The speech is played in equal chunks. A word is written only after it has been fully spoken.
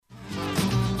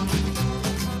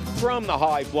From the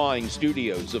high-flying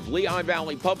studios of Lehigh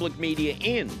Valley Public Media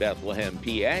in Bethlehem,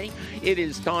 PA, it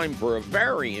is time for a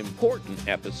very important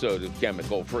episode of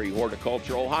Chemical-Free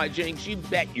Horticultural Hijinks You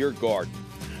Bet Your Garden.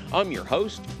 I'm your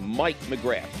host, Mike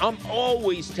McGrath. I'm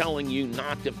always telling you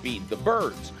not to feed the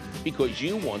birds because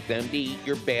you want them to eat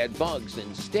your bad bugs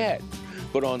instead.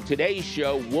 But on today's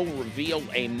show, we'll reveal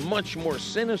a much more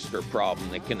sinister problem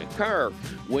that can occur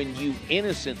when you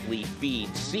innocently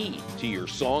feed seed to your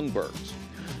songbirds.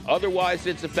 Otherwise,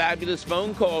 it's a fabulous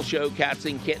phone call show, cats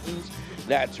and kittens.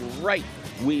 That's right.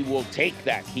 We will take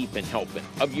that heaping helping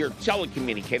of your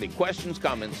telecommunicated questions,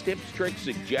 comments, tips, tricks,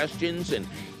 suggestions, and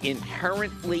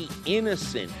inherently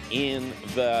innocent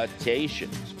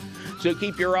invitations. So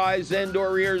keep your eyes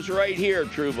and/or ears right here,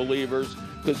 true believers,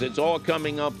 because it's all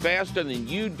coming up faster than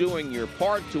you doing your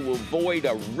part to avoid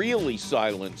a really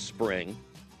silent spring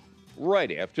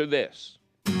right after this.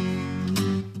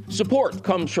 Support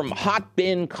comes from Hot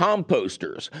Bin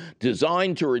Composters,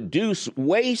 designed to reduce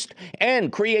waste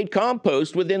and create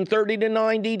compost within 30 to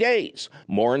 90 days.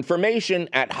 More information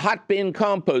at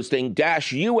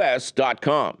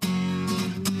hotbincomposting-us.com.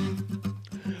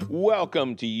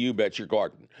 Welcome to You Bet Your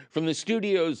Garden. From the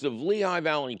studios of Lehigh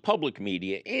Valley Public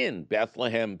Media in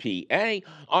Bethlehem, PA,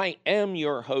 I am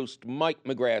your host, Mike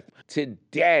McGrath.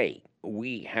 Today,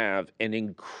 we have an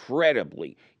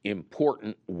incredibly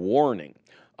important warning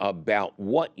about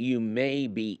what you may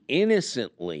be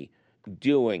innocently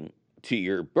doing to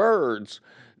your birds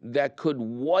that could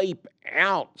wipe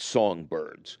out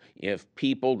songbirds if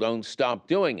people don't stop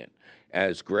doing it.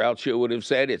 As Groucho would have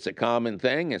said, it's a common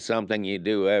thing. It's something you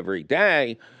do every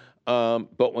day.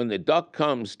 But when the duck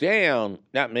comes down,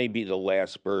 that may be the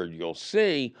last bird you'll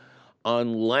see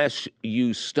unless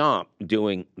you stop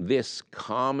doing this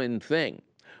common thing,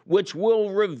 which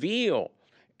we'll reveal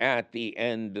at the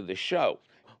end of the show.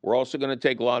 We're also going to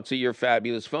take lots of your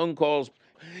fabulous phone calls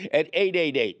at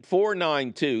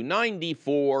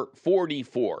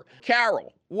 888-492-9444.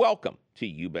 Carol, welcome to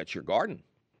You Bet Your Garden.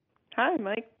 Hi,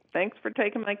 Mike. Thanks for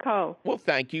taking my call. Well,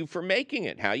 thank you for making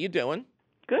it. How you doing?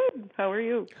 Good. How are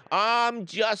you? I'm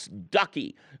just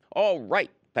Ducky. All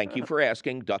right. Thank you for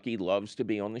asking. Ducky loves to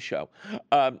be on the show.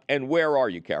 And where are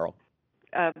you, Carol?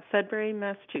 Sudbury,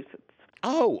 Massachusetts.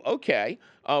 Oh, okay.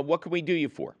 What can we do you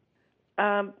for?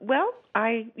 Well,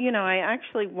 I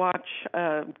actually watch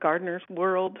Gardener's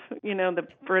World, the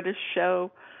British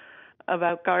show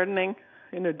about gardening,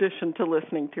 in addition to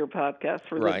listening to your podcast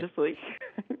religiously.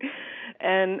 Right.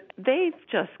 And they've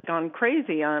just gone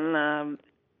crazy on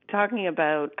talking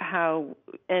about how,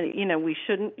 we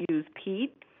shouldn't use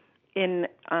peat in,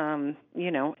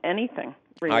 anything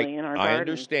really in our garden. I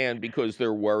understand, because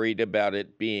they're worried about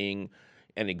it being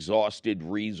an exhausted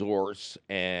resource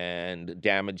and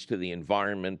damage to the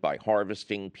environment by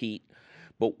harvesting peat.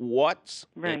 But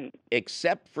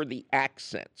except for the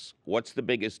accents, what's the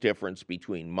biggest difference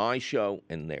between my show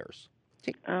and theirs?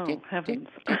 Heavens.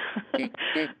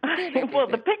 Well,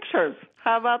 the pictures.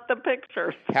 How about the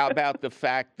pictures? How about the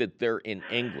fact that they're in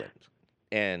England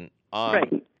and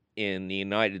I'm in the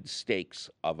United States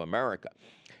of America?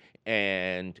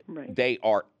 And they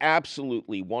are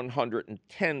absolutely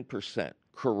 110%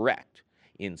 correct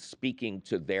in speaking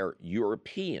to their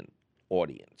European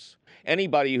audience.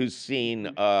 Anybody who's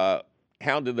seen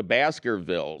Hound of the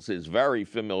Baskervilles is very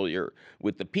familiar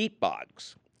with the peat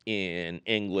bogs in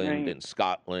England and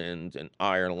Scotland and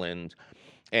Ireland.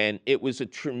 And it was a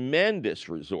tremendous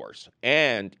resource,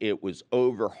 and it was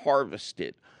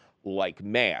over-harvested like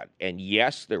mad. And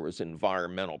yes, there was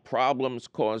environmental problems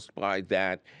caused by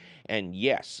that. And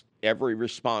yes, every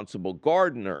responsible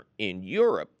gardener in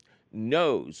Europe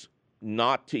knows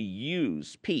not to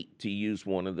use peat, to use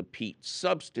one of the peat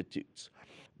substitutes.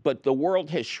 But the world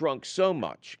has shrunk so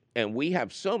much, and we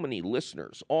have so many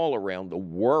listeners all around the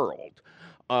world,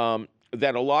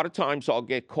 that a lot of times I'll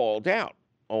get called out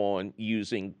on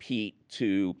using peat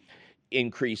to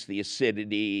increase the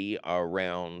acidity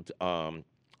around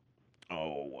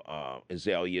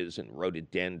azaleas and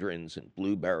rhododendrons and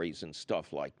blueberries and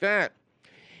stuff like that.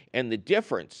 And the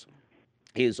difference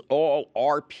is all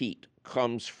our peat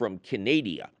comes from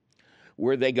Canada,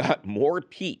 where they got more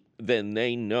peat than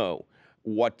they know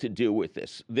what to do with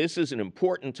this. This is an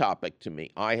important topic to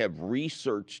me. I have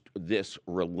researched this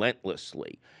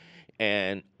relentlessly,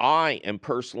 and I am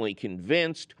personally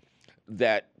convinced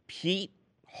that peat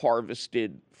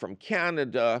harvested from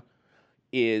Canada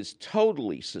is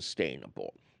totally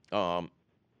sustainable.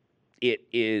 It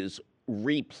is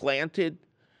replanted,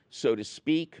 so to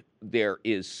speak. There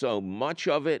is so much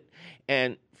of it.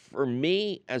 And for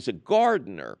me, as a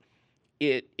gardener,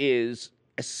 it is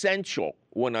essential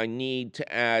when I need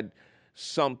to add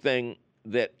something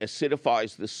that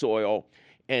acidifies the soil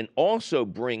and also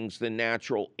brings the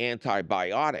natural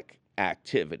antibiotic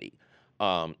activity,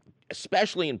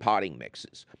 especially in potting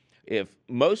mixes. If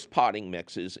most potting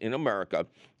mixes in America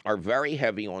are very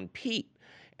heavy on peat,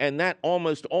 and that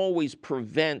almost always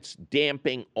prevents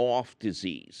damping off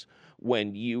disease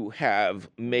when you have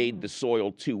made the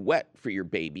soil too wet for your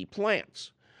baby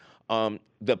plants.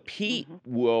 The peat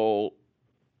will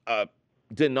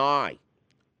deny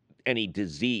any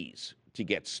disease to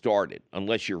get started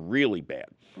unless you're really bad.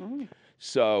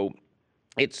 So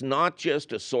it's not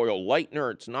just a soil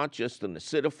lightener, it's not just an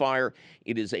acidifier,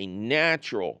 it is a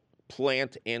natural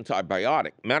plant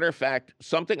antibiotic. Matter of fact,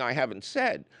 something I haven't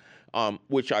said,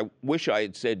 which I wish I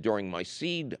had said during my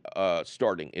seed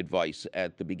starting advice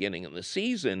at the beginning of the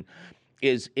season,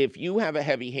 is if you have a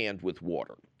heavy hand with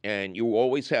water and you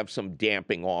always have some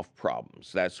damping off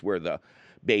problems, that's where the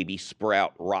baby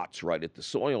sprout rots right at the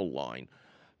soil line.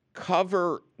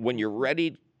 Cover, when you're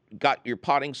ready, got your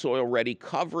potting soil ready,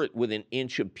 cover it with an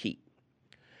inch of peat.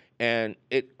 And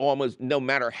it almost, no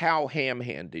matter how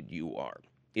ham-handed you are,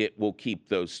 it will keep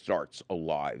those starts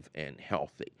alive and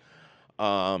healthy.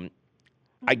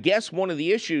 I guess one of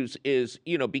the issues is,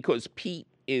 because peat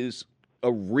is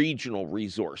a regional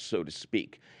resource, so to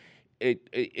speak,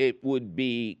 it would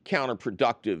be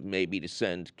counterproductive maybe to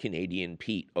send Canadian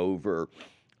peat over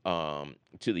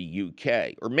to the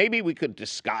UK. Or maybe we could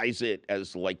disguise it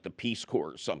as like the Peace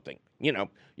Corps or something. You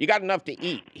got enough to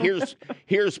eat. Here's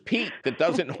peat that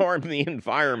doesn't harm the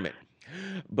environment.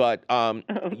 But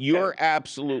you're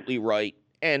absolutely right,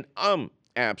 and I'm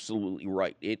absolutely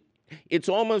right. It's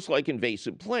almost like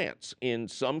invasive plants. In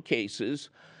some cases,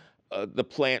 the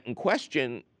plant in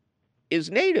question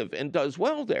is native and does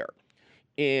well there.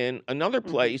 In another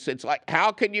place, it's like,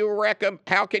 how can you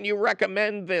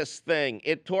recommend this thing?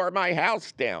 It tore my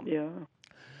house down. Yeah.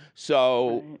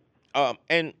 So,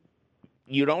 and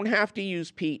you don't have to use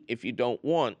peat if you don't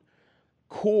want.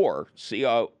 Coir,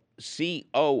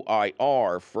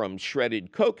 C-O-I-R, from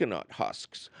shredded coconut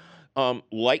husks,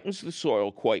 lightens the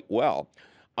soil quite well.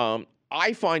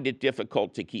 I find it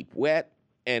difficult to keep wet,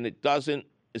 and it doesn't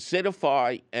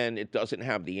acidify, and it doesn't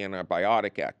have the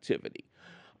antibiotic activity.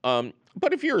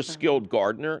 But if you're a skilled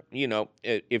gardener,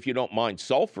 if you don't mind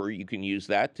sulfur, you can use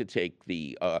that to take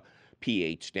the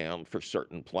pH down for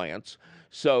certain plants.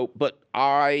 So, but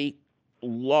I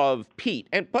love peat,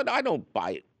 but I don't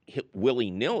buy it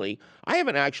willy-nilly. I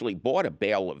haven't actually bought a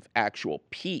bale of actual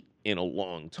peat in a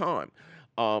long time.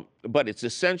 But it's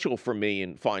essential for me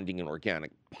in finding an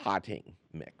organic potting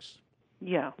mix.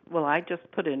 Yeah. Well, I just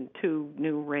put in 2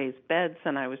 new raised beds,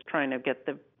 and I was trying to get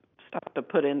the stuff to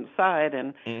put inside,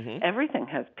 and everything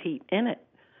has peat in it.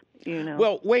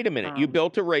 Well, wait a minute. You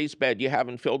built a raised bed. You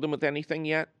haven't filled them with anything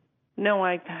yet? No,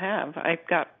 I have. I've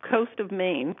got Coast of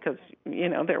Maine because,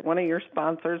 they're one of your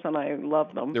sponsors, and I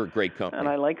love them. They're a great company. And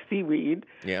I like seaweed.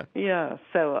 Yeah. Yeah.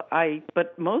 So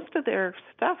but most of their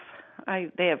stuff,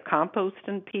 they have compost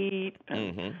and peat,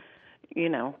 and,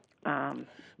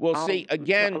 well, see,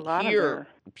 again, here,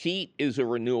 peat is a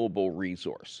renewable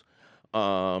resource.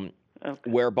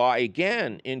 Whereby,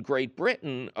 again, in Great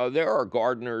Britain, there are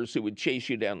gardeners who would chase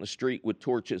you down the street with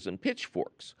torches and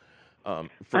pitchforks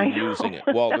for using it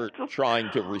while they're trying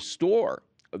to restore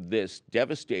this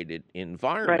devastated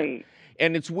environment. Right.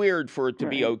 And it's weird for it to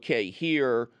be okay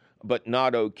here, but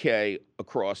not okay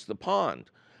across the pond.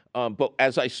 But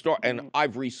as I start, and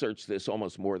I've researched this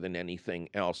almost more than anything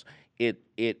else, it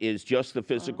is just the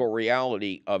physical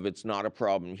reality of it's not a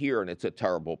problem here, and it's a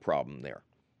terrible problem there.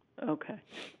 Okay.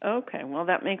 Well,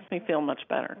 that makes me feel much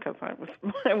better because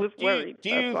I was worried. Do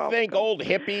you think old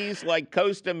hippies like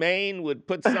Coast of Maine would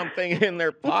put something in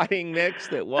their potting mix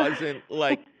that wasn't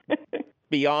like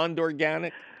beyond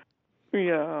organic?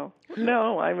 Yeah.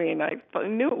 No, I mean, I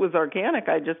knew it was organic.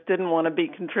 I just didn't want to be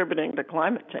contributing to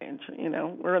climate change.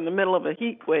 We're in the middle of a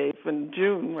heat wave in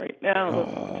June right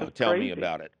now. Tell me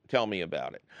about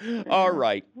it. All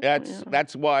right.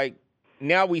 That's why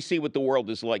now we see what the world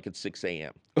is like at 6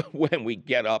 a.m. when we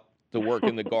get up to work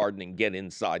in the garden and get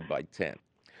inside by 10.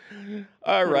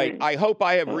 All right. I hope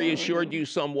I have reassured you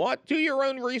somewhat. Do your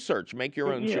own research. Make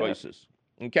your own choices.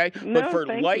 Okay? No, but for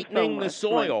lightening so the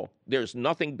soil, there's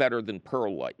nothing better than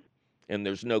perlite. And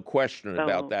there's no question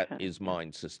about that is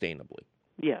mined sustainably.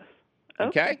 Yes.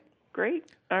 Okay? Great.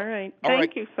 All right.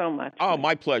 Thank you so much. Oh,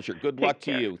 my pleasure. Good luck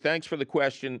to you. Thanks for the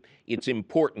question. It's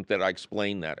important that I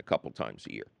explain that a couple times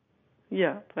a year.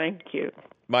 Yeah, thank you.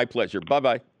 My pleasure.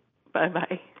 Bye-bye.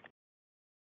 Bye-bye.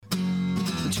 2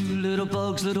 little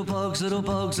bugs, little bugs, little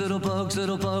bugs, little bugs,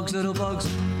 little bugs, little bugs.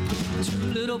 2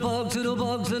 little bugs, little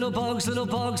bugs, little bugs, little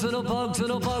bugs, little bugs,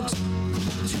 little bugs.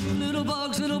 2 little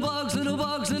bugs, little bugs, little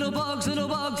little bugs, little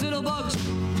bugs, little bugs.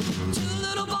 Two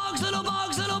little bugs, little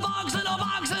bugs, little bugs, little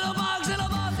bugs, little bugs, little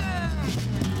bugs.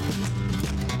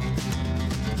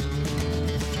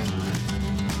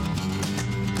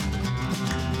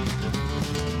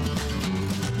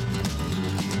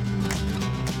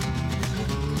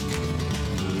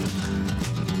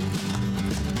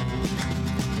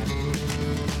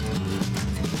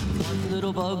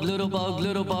 Little bug, little bug,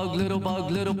 little bug, little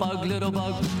bug, little bug, little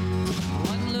bug.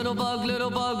 One little bug, little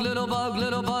bug, little bug,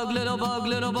 little bug, little bug,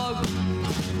 little bug.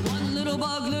 One little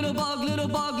bug, little bug, little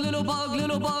bug, little bug,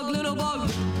 little bug, little bug.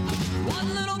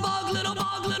 One little bug, little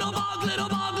bug, little bug, little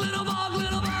bug, little bug,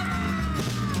 little bug.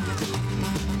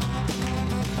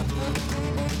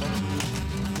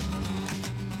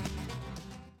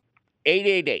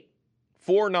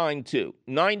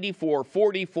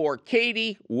 888-492-9444.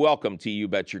 Katie, welcome to You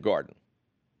Bet Your Garden.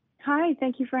 Hi,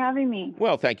 thank you for having me.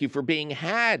 Well, thank you for being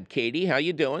had, Katie. How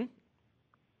you doing?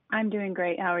 I'm doing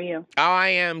great. How are you? I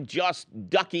am just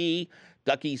Ducky.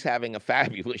 Ducky's having a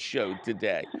fabulous show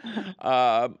today.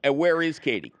 And where is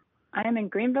Katie? I am in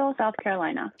Greenville, South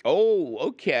Carolina. Oh,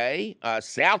 okay.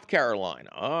 South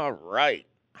Carolina. All right.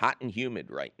 Hot and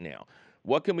humid right now.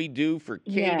 What can we do for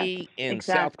Katie in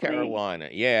South Carolina?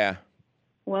 Yeah.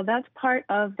 Well, that's part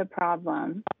of the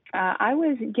problem. I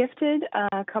was gifted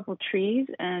a couple trees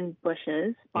and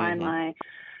bushes by my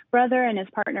brother and his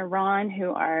partner Ron,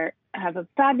 who have a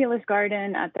fabulous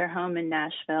garden at their home in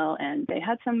Nashville, and they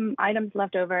had some items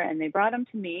left over, and they brought them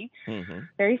to me.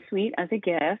 Very sweet as a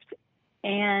gift.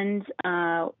 And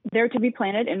they're to be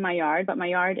planted in my yard, but my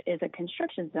yard is a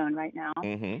construction zone right now.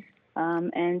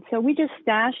 And so we just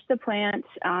stashed the plants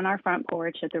on our front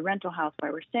porch at the rental house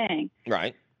where we're staying.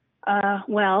 Right.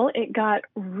 Well, it got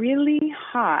really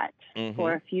hot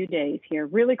for a few days here,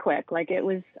 really quick. Like it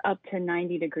was up to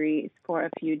 90 degrees for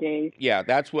a few days. Yeah,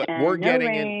 that's what we're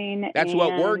getting. That's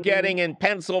what we're getting in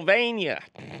Pennsylvania,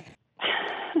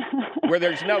 where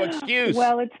there's no excuse.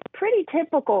 Well, it's pretty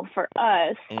typical for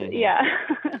us. Yeah.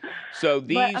 So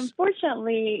these, but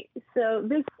unfortunately,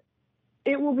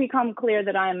 it will become clear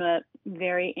that I'm a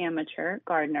very amateur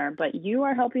gardener, but you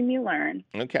are helping me learn.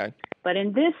 Okay. But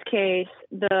in this case,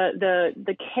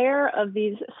 the care of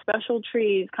these special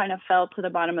trees kind of fell to the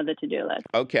bottom of the to-do list.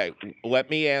 Okay. Let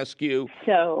me ask you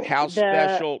how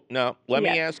special. No, let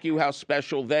me ask you how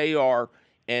special they are,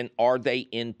 and are they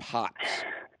in pots?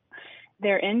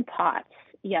 They're in pots.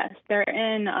 Yes, they're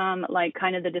in like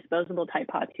kind of the disposable type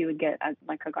pots you would get at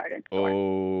like a garden store.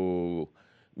 Oh,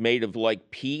 made of like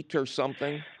peat or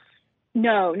something?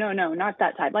 No, not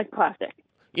that type, like plastic.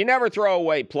 You never throw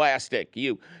away plastic.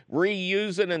 You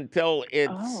reuse it until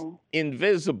it's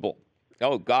invisible.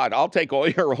 Oh, God, I'll take all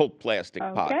your old plastic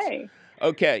pots.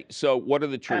 Okay, so what are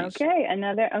the trees? Okay,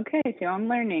 so I'm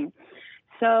learning.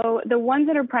 So the ones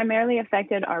that are primarily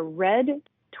affected are red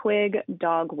twig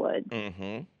dogwood.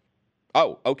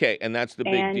 Oh, okay, and that's the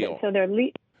big deal. So they're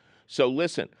So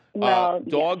listen, yes,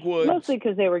 dogwoods... mostly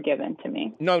because they were given to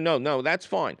me. No, that's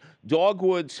fine.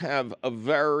 Dogwoods have a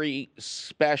very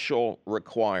special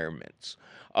requirements.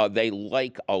 They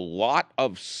like a lot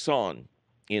of sun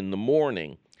in the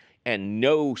morning and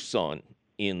no sun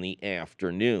in the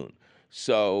afternoon.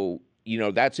 So,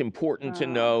 that's important to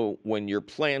know when you're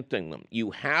planting them. You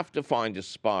have to find a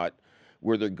spot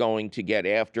where they're going to get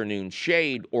afternoon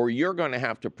shade, or you're going to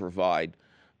have to provide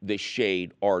the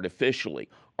shade artificially.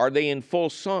 Are they in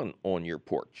full sun on your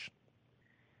porch?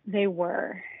 They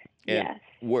were, yes.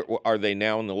 Are they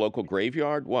now in the local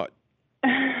graveyard? What?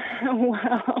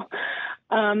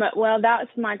 Well,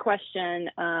 that's my question.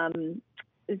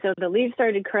 So the leaves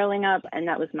started curling up, and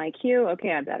that was my cue.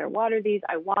 Okay, I better water these.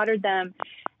 I watered them,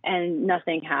 and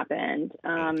nothing happened.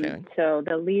 So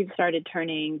the leaves started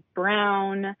turning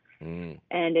brown.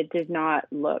 And it did not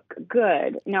look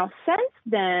good. Now, since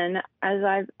then, as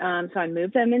I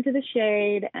moved them into the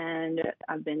shade, and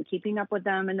I've been keeping up with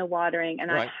them in the watering,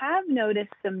 and I have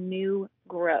noticed some new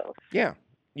growth. Yeah,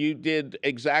 you did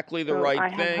exactly the right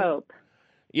thing. I have hope.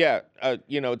 Yeah,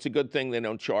 it's a good thing they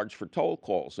don't charge for toll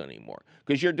calls anymore,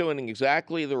 because you're doing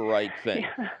exactly the right thing.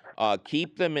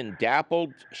 Keep them in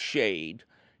dappled shade,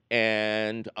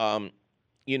 and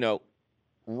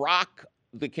rock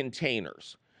the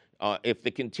containers. If the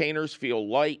containers feel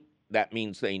light, that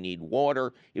means they need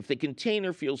water. If the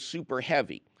container feels super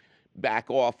heavy, back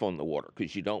off on the water,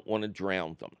 because you don't want to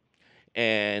drown them.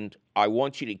 And I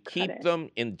want you to keep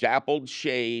them in dappled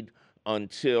shade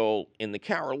until, in the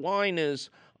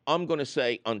Carolinas, I'm going to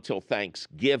say until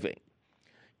Thanksgiving.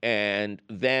 And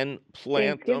then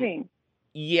plant them.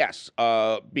 Yes,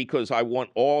 because I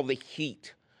want all the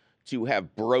heat to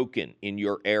have broken in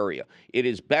your area. It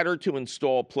is better to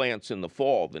install plants in the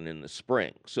fall than in the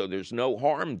spring. So there's no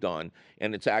harm done,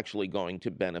 and it's actually going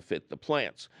to benefit the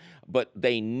plants. But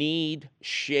they need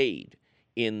shade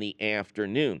in the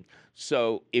afternoon.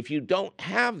 So if you don't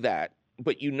have that,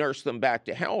 but you nurse them back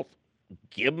to health,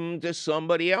 give them to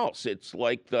somebody else. It's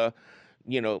like the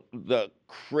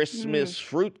Christmas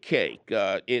fruitcake.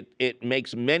 It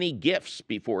makes many gifts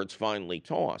before it's finally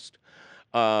tossed.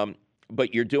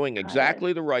 But you're doing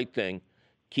exactly the right thing.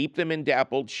 Keep them in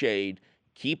dappled shade.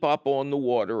 Keep up on the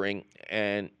watering.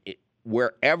 And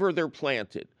wherever they're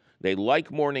planted, they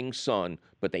like morning sun,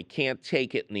 but they can't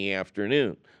take it in the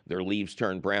afternoon. Their leaves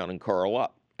turn brown and curl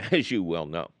up, as you well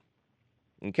know.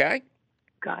 Okay?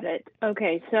 Got it.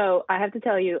 Okay, so I have to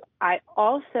tell you, I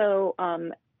also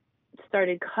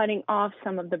started cutting off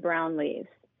some of the brown leaves.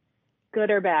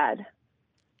 Good or bad?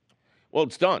 Well,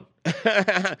 it's done.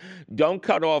 Don't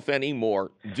cut off any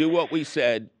more. Do what we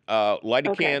said. Light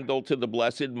a candle to the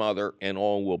Blessed Mother, and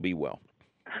all will be well.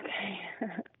 Okay.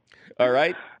 All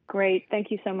right? Great.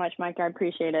 Thank you so much, Mike. I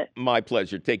appreciate it. My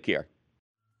pleasure. Take care.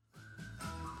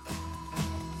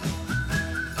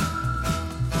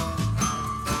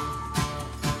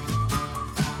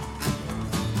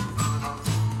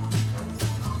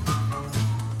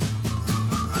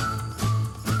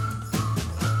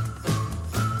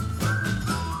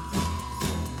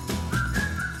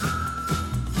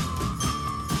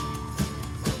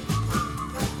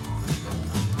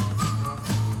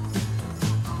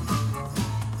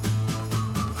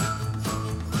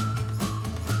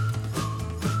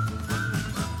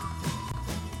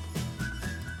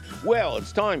 Well,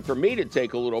 it's time for me to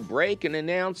take a little break and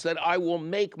announce that I will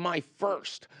make my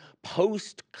first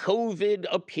post-COVID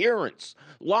appearance,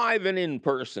 live and in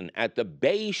person at the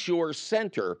Bayshore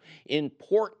Center in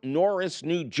Port Norris,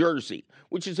 New Jersey,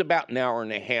 which is about an hour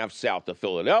and a half south of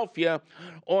Philadelphia,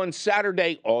 on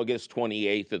Saturday, August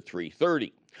 28th at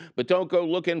 3:30. But don't go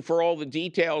looking for all the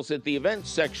details at the events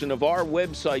section of our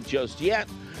website just yet,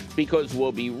 because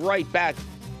we'll be right back.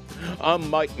 I'm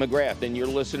Mike McGrath, and you're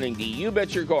listening to You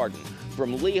Bet Your Garden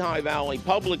from Lehigh Valley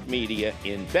Public Media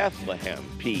in Bethlehem,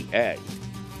 PA.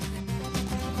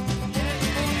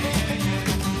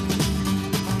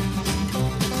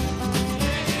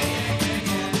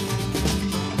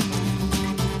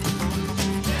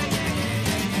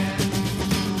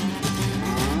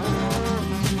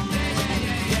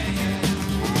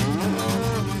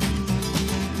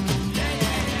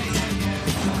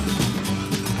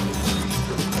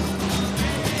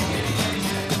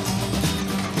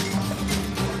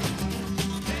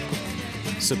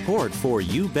 Support for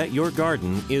You Bet Your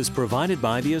Garden is provided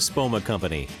by the Espoma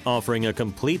Company, offering a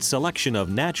complete selection of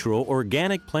natural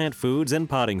organic plant foods and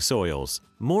potting soils.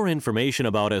 More information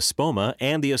about Espoma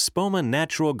and the Espoma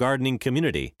Natural Gardening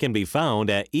Community can be found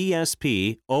at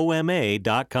espoma.com.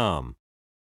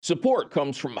 Support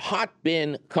comes from Hot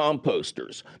Bin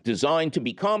Composters, designed to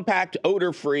be compact,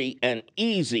 odor-free, and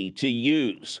easy to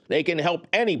use. They can help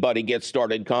anybody get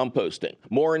started composting.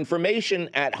 More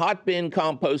information at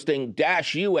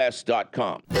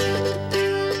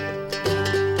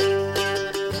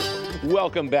hotbincomposting-us.com.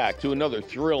 Welcome back to another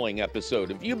thrilling episode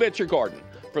of You Bet Your Garden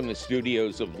from the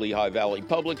studios of Lehigh Valley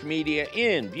Public Media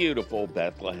in beautiful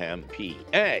Bethlehem,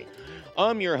 PA.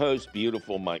 I'm your host,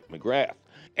 beautiful Mike McGrath.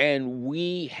 And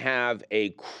we have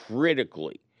a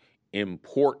critically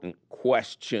important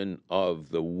question of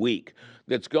the week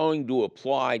that's going to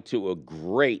apply to a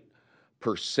great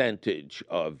percentage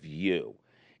of you.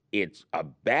 It's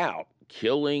about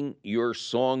killing your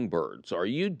songbirds. Are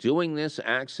you doing this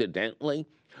accidentally?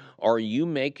 Are you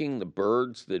making the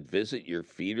birds that visit your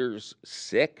feeders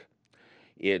sick?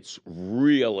 It's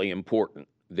really important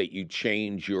that you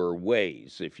change your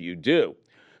ways. If you do,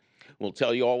 we'll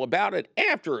tell you all about it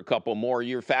after a couple more of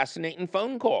your fascinating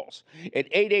phone calls at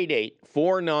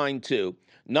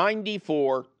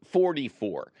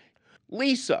 888-492-9444.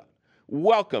 Lisa,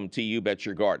 welcome to You Bet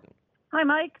Your Garden. Hi,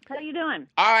 Mike. How you doing?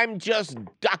 I'm just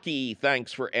ducky.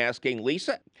 Thanks for asking,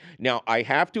 Lisa. Now, I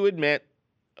have to admit,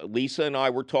 Lisa and I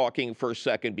were talking for a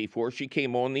second before she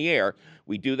came on the air.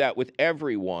 We do that with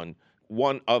everyone.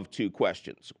 One of two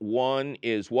questions. One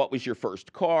is, what was your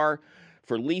first car?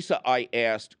 For Lisa, I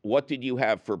asked, what did you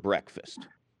have for breakfast?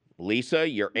 Lisa,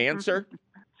 your answer?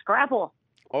 Scrapple.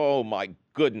 Oh, my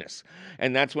goodness.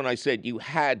 And that's when I said you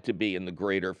had to be in the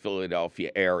greater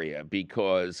Philadelphia area,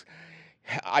 because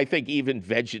I think even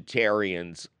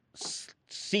vegetarians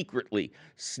secretly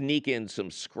sneak in some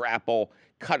scrapple,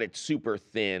 cut it super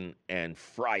thin, and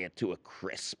fry it to a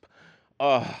crisp.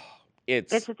 Oh,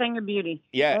 It's a thing of beauty.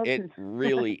 Yeah, it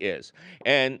really is.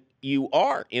 And you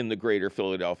are in the greater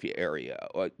Philadelphia area.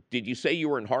 Did you say you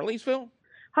were in Harleysville?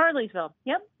 Harleysville.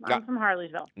 Yep, I'm from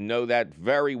Harleysville. Know that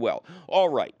very well. All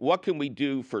right, what can we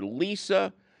do for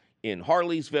Lisa in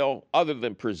Harleysville other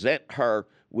than present her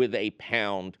with a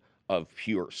pound of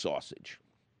pure sausage?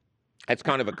 That's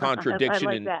kind of a contradiction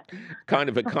I like that. kind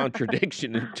of a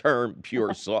contradiction in term,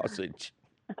 pure sausage.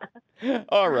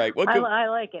 All right. I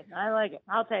like it.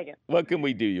 I'll take it. What can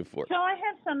we do you for? So I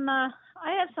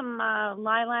have some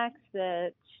lilacs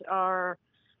that are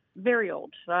very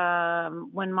old.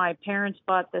 When my parents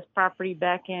bought this property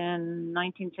back in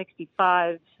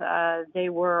 1965, they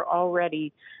were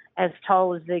already as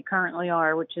tall as they currently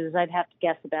are, which is, I'd have to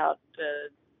guess, about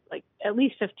like at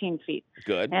least 15 feet.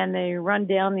 Good. And they run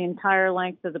down the entire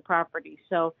length of the property.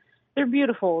 So they're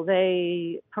beautiful.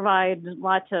 They provide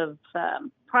lots of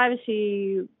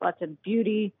privacy, lots of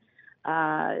beauty.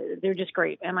 They're just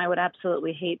great, and I would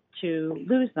absolutely hate to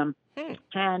lose them.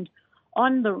 And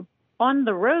on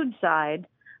the roadside,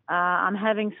 I'm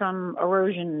having some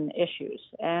erosion issues.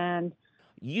 And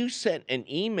you sent an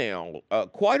email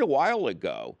quite a while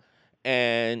ago,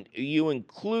 and you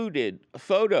included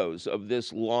photos of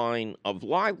this line of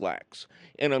lilacs,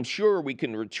 and I'm sure we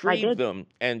can retrieve them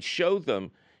and show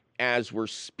them as we're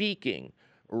speaking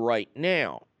right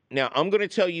now. Now, I'm going to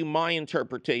tell you my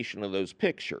interpretation of those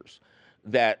pictures,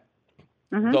 that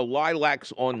the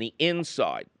lilacs on the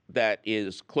inside, that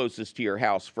is closest to your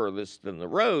house, furthest than the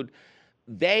road,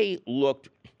 they looked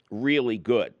really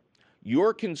good.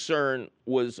 Your concern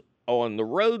was on the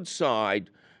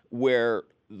roadside where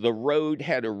the road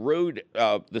had eroded,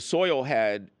 the soil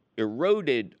had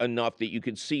eroded enough that you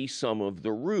could see some of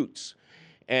the roots.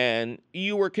 And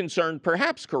you were concerned,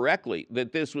 perhaps correctly,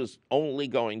 that this was only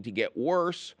going to get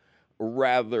worse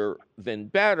rather than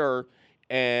better.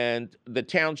 And the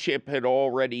township had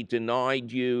already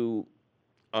denied you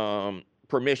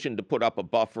permission to put up a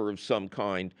buffer of some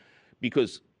kind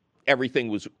because everything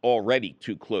was already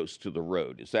too close to the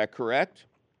road. Is that correct?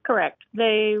 Correct.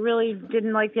 They really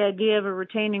didn't like the idea of a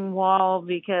retaining wall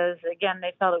because, again,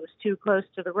 they felt it was too close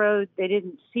to the road. They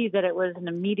didn't see that it was an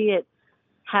immediate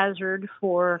hazard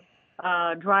for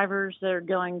drivers that are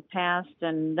going past,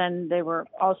 and then they were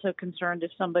also concerned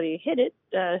if somebody hit it,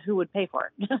 who would pay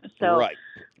for it. So,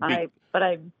 right. But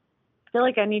I feel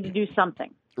like I need to do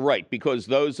something. Right, because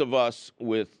those of us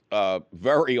with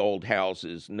very old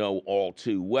houses know all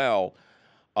too well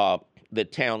the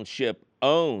township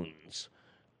owns,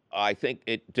 I think,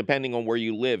 depending on where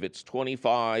you live, it's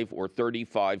 25 or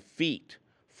 35 feet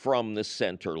from the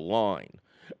center line.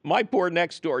 My poor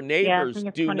next door neighbors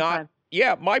do not.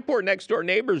 Yeah, my poor next door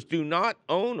neighbors do not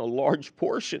own a large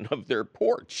portion of their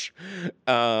porch.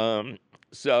 I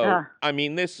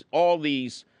mean, all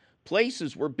these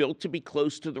places were built to be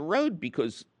close to the road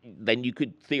because then you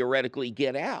could theoretically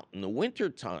get out in the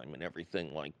wintertime and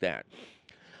everything like that.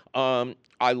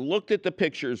 I looked at the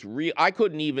pictures. I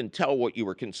couldn't even tell what you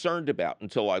were concerned about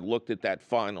until I looked at that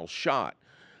final shot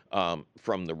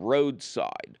from the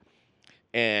roadside.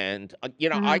 And,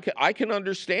 I can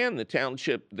understand the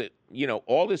township that,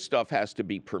 all this stuff has to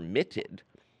be permitted.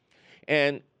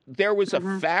 And there was a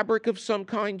fabric of some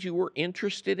kind you were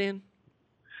interested in?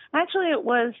 Actually, it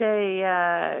was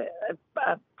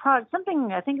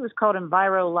something, I think it was called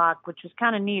EnviroLock, which was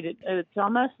kind of neat. It's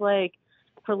almost like,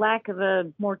 for lack of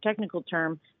a more technical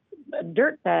term,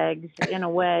 dirt bags in a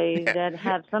way that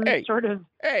have some sort of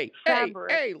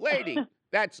fabric. Hey, lady,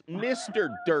 that's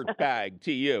Mr. Dirtbag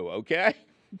to you, okay?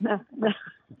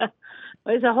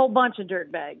 There's a whole bunch of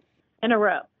dirt bags in a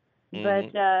row.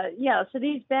 But, so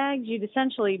these bags, you'd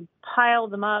essentially pile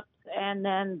them up, and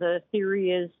then the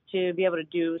theory is to be able to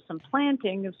do some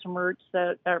planting of some roots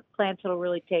that are plants that will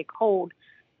really take hold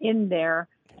in there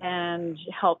and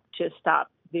help to stop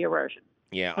the erosion.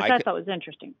 Yeah, which I thought was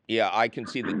interesting. Yeah, I can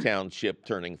see the township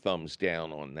turning thumbs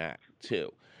down on that,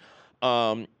 too.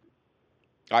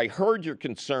 I heard your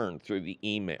concern through the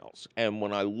emails, and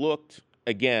when I looked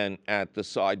again at the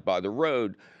side by the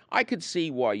road, I could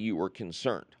see why you were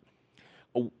concerned.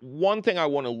 One thing I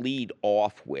want to lead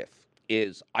off with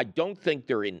is I don't think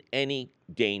they're in any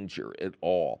danger at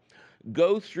all.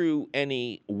 Go through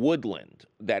any woodland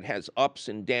that has ups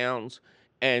and downs,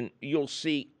 and you'll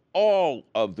see all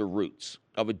of the roots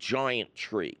of a giant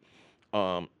tree,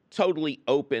 totally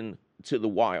open to the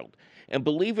wild. And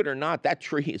believe it or not, that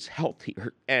tree is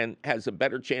healthier and has a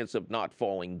better chance of not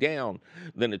falling down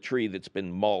than a tree that's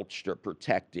been mulched or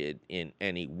protected in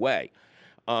any way.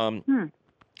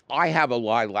 I have a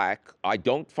lilac. I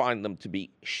don't find them to be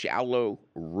shallow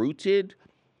rooted,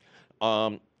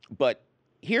 but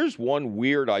here's one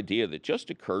weird idea that just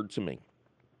occurred to me.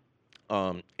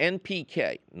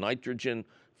 NPK, nitrogen,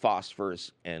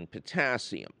 phosphorus, and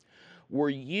potassium. Were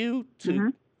you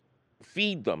to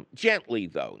feed them gently,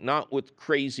 though, not with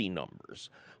crazy numbers,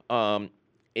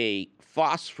 a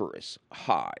phosphorus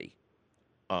high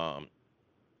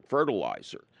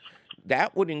fertilizer,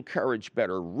 that would encourage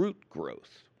better root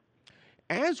growth,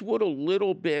 as would a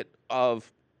little bit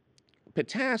of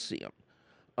potassium.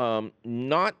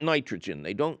 Not nitrogen.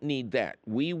 They don't need that.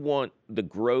 We want the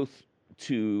growth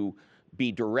to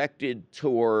be directed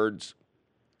towards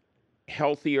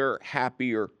healthier,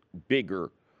 happier,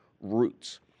 bigger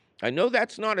roots. I know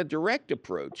that's not a direct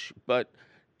approach, but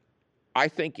I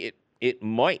think it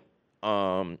might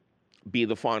be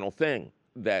the final thing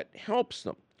that helps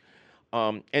them.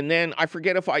 And then I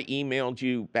forget if I emailed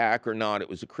you back or not. It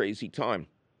was a crazy time.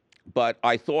 But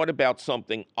I thought about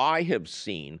something I have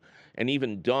seen and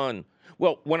even done.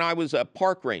 Well, when I was a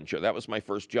park ranger, that was my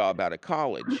first job out of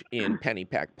college in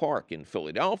Pennypack Park in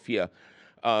Philadelphia.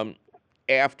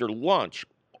 After lunch,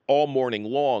 all morning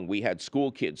long, we had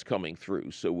school kids coming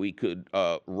through so we could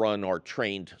run our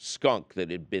trained skunk that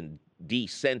had been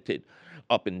descented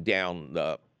up and down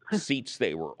the seats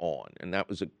they were on. And that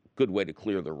was a good way to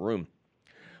clear the room.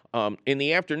 In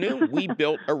the afternoon, we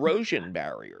built erosion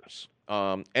barriers.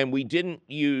 And we didn't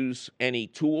use any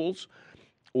tools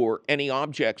or any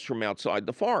objects from outside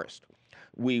the forest.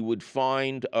 We would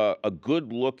find a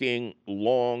good-looking,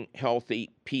 long,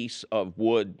 healthy piece of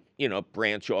wood,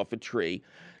 branch off a tree.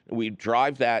 We'd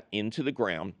drive that into the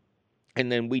ground,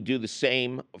 and then we do the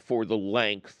same for the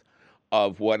length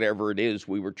of whatever it is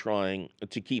we were trying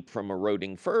to keep from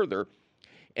eroding further.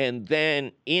 And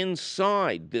then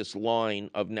inside this line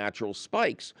of natural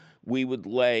spikes, we would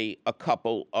lay a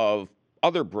couple of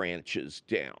other branches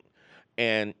down.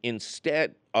 And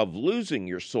instead of losing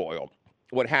your soil,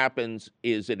 what happens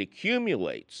is it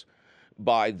accumulates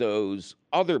by those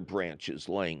other branches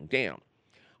laying down.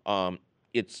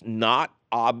 It's not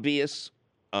obvious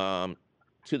to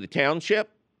the township,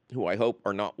 who I hope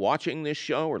are not watching this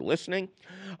show or listening.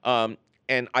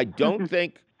 And I don't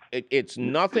think it's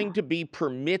nothing to be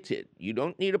permitted. You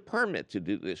don't need a permit to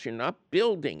do this. You're not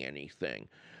building anything.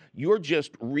 You're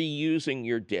just reusing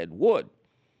your dead wood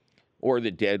or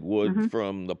the dead wood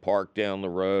from the park down the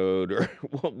road or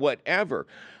whatever.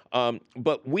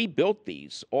 But we built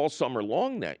these all summer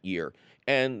long that year,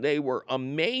 and they were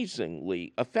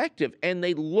amazingly effective, and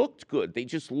they looked good. They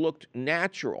just looked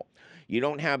natural. You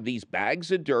don't have these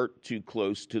bags of dirt too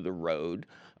close to the road.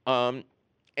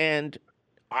 And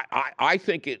I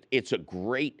think it's a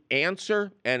great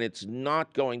answer, and it's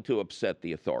not going to upset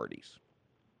the authorities.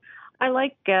 I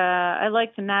like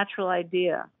the natural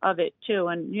idea of it too,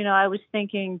 and I was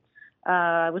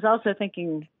also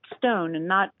thinking stone, and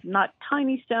not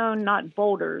tiny stone, not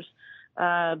boulders,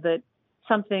 but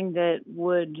something that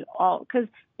would because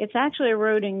it's actually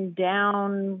eroding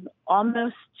down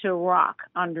almost to rock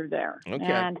under there. Okay.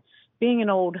 And being an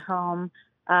old home,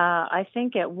 I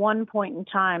think at one point in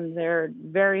time, there at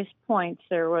various points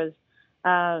there was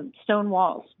stone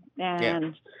walls,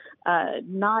 and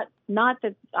not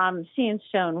that I'm seeing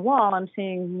stone wall, I'm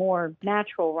seeing more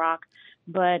natural rock,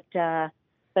 but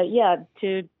yeah,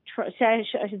 to try, I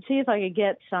should see if I could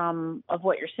get some of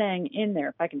what you're saying in there,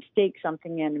 if I can stake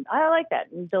something in. I like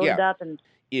that, and build it up. And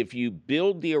if you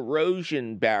build the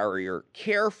erosion barrier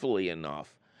carefully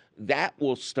enough, that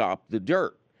will stop the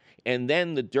dirt. And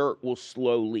then the dirt will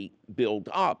slowly build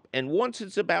up. And once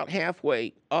it's about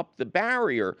halfway up the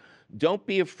barrier, don't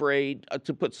be afraid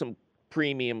to put some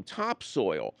premium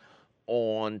topsoil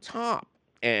on top.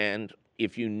 And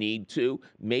if you need to,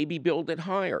 maybe build it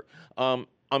higher.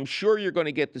 I'm sure you're going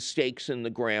to get the stakes in the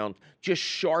ground. Just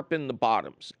sharpen the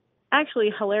bottoms.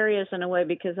 Actually hilarious in a way,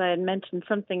 because I had mentioned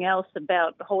something else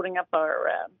about holding up our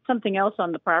something else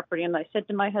on the property, and I said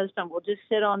to my husband, we'll just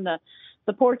sit on the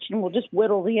porch and we'll just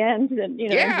whittle the ends and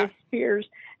and just spears.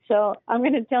 So I'm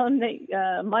going to tell him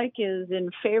that Mike is in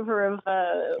favor of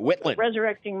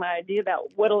resurrecting my idea about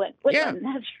whittling. Yeah,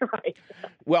 that's right.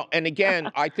 Well, and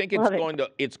again, I think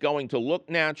it's going to look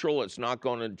natural. It's not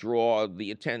going to draw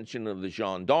the attention of the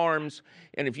gendarmes.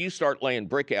 And if you start laying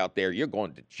brick out there, you're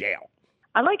going to jail.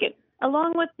 I like it.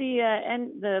 Along with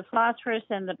the phosphorus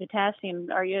and the potassium,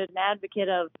 are you an advocate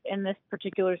of, in this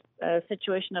particular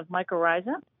situation, of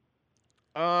mycorrhiza?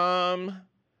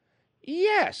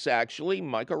 Yes, actually,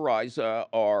 mycorrhiza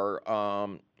are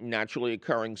naturally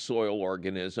occurring soil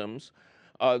organisms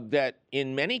that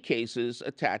in many cases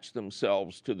attach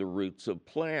themselves to the roots of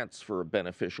plants for a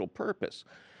beneficial purpose.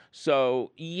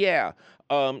 So,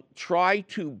 try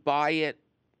to buy it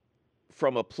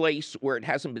from a place where it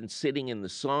hasn't been sitting in the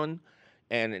sun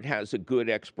and it has a good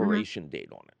expiration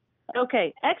date on it.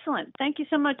 Okay, excellent. Thank you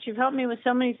so much. You've helped me with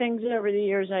so many things over the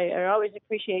years. I always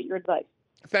appreciate your advice.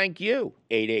 Thank you.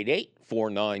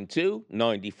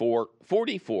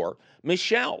 888-492-9444.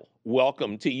 Michelle,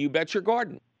 welcome to You Bet Your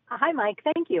Garden. Hi, Mike.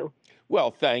 Thank you. Well,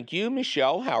 thank you,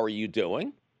 Michelle. How are you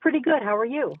doing? Pretty good. How are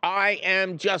you? I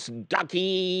am just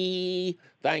Ducky.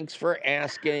 Thanks for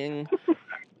asking.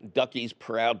 Ducky's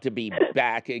proud to be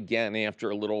back again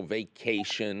after a little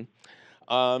vacation.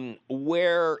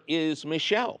 Where is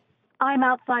Michelle? I'm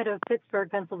outside of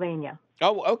Pittsburgh, Pennsylvania.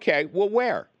 Oh, okay. Well,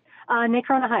 where?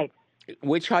 Natrona Heights.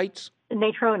 Which heights?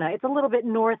 Natrona. It's a little bit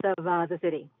north of the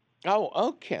city. Oh,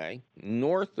 okay.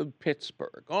 North of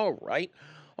Pittsburgh. All right.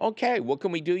 Okay. What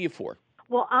can we do you for?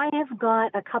 Well, I have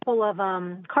got a couple of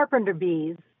carpenter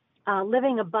bees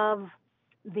living above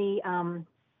the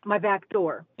my back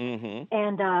door. Mm-hmm.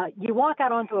 And you walk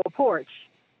out onto a porch,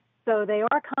 so they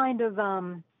are kind of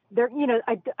they're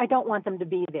I don't want them to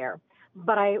be there,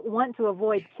 but I want to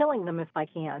avoid killing them if I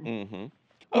can. Mm-hmm.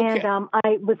 Okay. And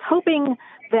I was hoping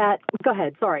that. Go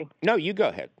ahead. Sorry. No, you go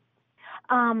ahead.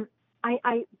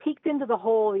 I peeked into the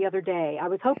hole the other day. I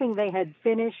was hoping they had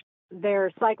finished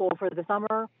their cycle for the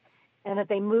summer and that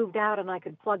they moved out and I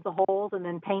could plug the holes and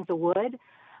then paint the wood.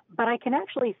 But I can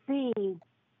actually see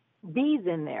bees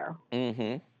in there.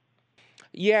 Mm-hmm.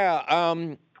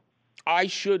 Yeah, I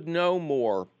should know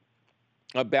more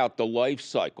about the life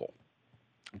cycle.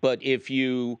 But if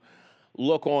you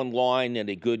look online at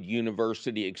a good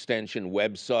university extension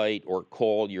website or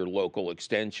call your local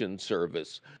extension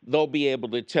service, they'll be able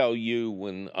to tell you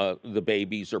when the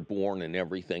babies are born and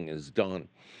everything is done.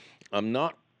 I'm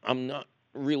not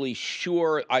really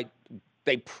sure.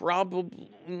 They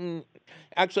probably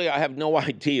actually I have no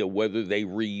idea whether they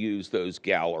reuse those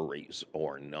galleries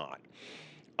or not.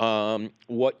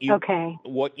 What you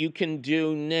can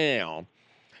do now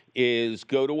is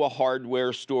go to a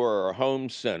hardware store or a home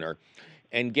center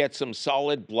and get some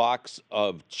solid blocks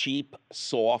of cheap,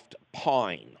 soft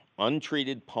pine,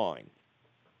 untreated pine,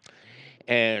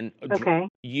 and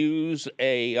use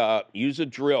a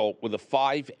drill with a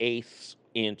 5/8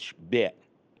 inch bit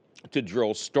to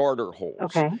drill starter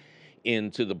holes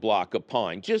into the block of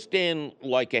pine, just in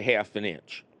like a 1/2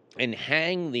 inch, and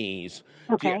hang these.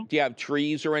 Okay. Do you have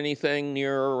trees or anything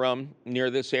near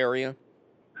this area?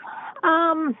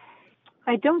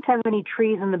 I don't have any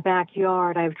trees in the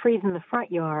backyard. I have trees in the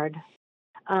front yard.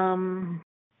 So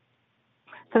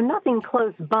nothing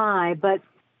close by, but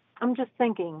I'm just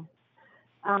thinking,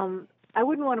 I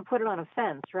wouldn't want to put it on a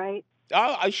fence, right?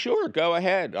 Oh, sure. Go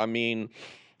ahead. I mean,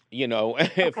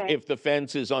 if the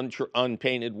fence is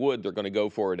unpainted wood, they're going to go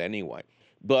for it anyway.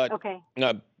 But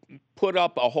put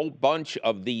up a whole bunch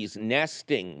of these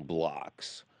nesting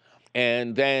blocks.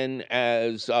 And then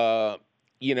as,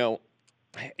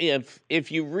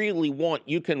 if you really want,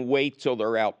 you can wait till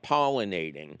they're out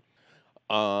pollinating.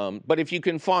 But if you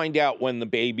can find out when the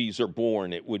babies are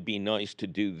born, it would be nice to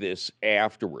do this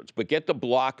afterwards. But get the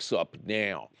blocks up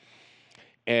now.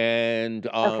 And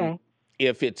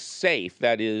if it's safe,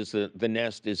 that is, the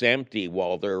nest is empty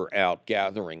while they're out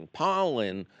gathering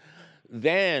pollen,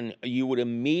 then you would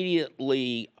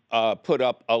immediately put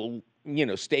up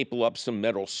staple up some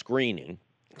metal screening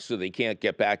so they can't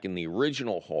get back in the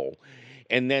original hole,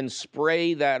 and then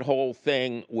spray that whole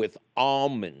thing with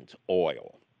almond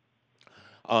oil.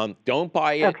 Don't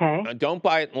buy it. Don't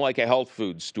buy it in like a health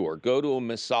food store. Go to a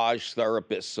massage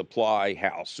therapist supply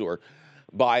house or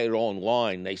buy it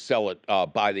online. They sell it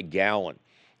by the gallon,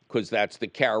 because that's the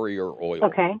carrier oil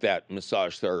that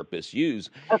massage therapists use.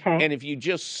 And if you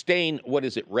just stain, what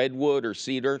is it, redwood or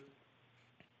cedar?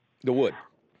 The wood.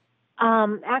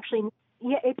 Actually,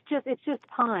 yeah, it's just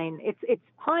pine. It's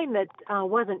pine that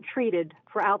wasn't treated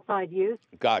for outside use.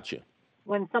 Gotcha.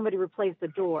 When somebody replaced the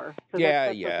door. So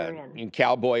that's what they're in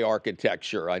cowboy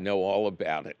architecture, I know all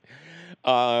about it.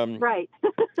 Right.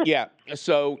 Yeah,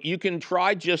 so you can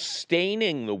try just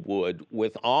staining the wood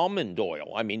with almond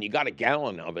oil. I mean, you got a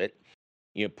gallon of it.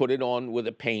 You put it on with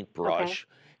a paintbrush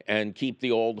and keep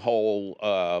the old hole,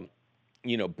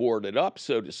 boarded up,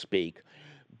 so to speak.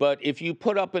 But if you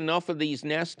put up enough of these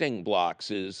nesting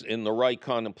blocks in the right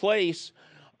kind of place,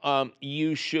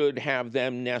 you should have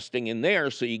them nesting in there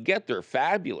so you get their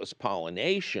fabulous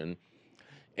pollination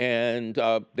and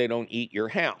they don't eat your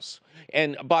house.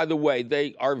 And by the way,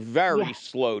 they are very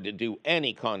slow to do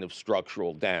any kind of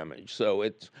structural damage. So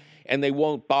and they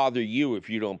won't bother you if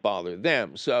you don't bother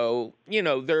them. So,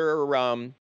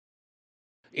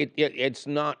 it's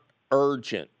not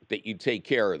urgent that you take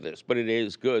care of this, but it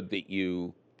is good that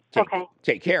you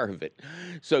take care of it.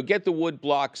 So get the wood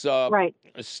blocks up,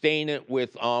 stain it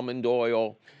with almond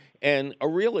oil, And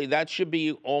really, that should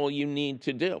be all you need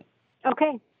to do.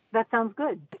 Okay, that sounds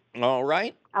good. All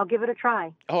right? I'll give it a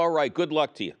try. All right, good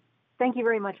luck to you. Thank you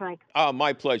very much, Mike.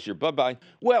 My pleasure. Bye-bye.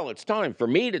 Well, it's time for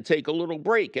me to take a little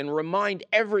break and remind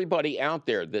everybody out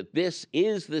there that this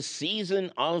is the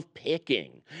season of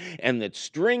picking, and that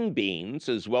string beans,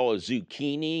 as well as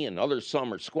zucchini and other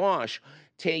summer squash,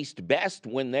 taste best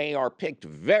when they are picked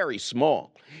very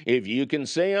small. If you can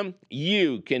see them,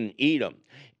 you can eat them.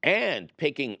 And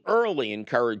picking early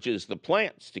encourages the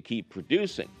plants to keep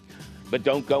producing. But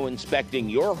don't go inspecting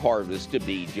your harvest to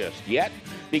be just yet,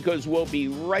 because we'll be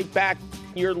right back.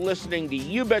 You're listening to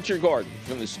You Bet Your Garden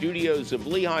from the studios of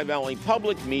Lehigh Valley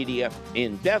Public Media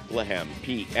in Bethlehem,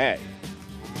 PA.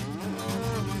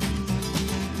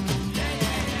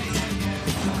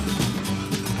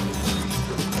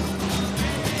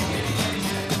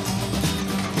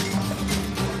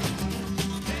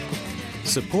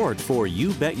 Support for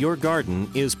You Bet Your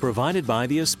Garden is provided by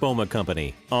the Espoma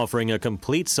Company, offering a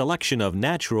complete selection of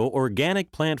natural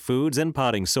organic plant foods and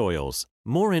potting soils.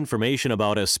 More information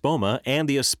about Espoma and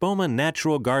the Espoma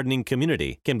Natural Gardening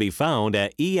Community can be found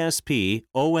at espoma.com.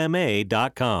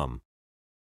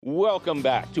 Welcome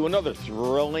back to another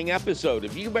thrilling episode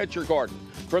of You Bet Your Garden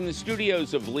from the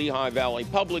studios of Lehigh Valley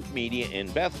Public Media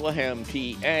in Bethlehem,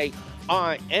 PA.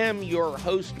 I am your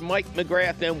host, Mike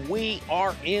McGrath, and we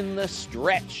are in the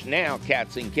stretch now,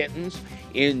 cats and kittens.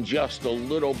 In just a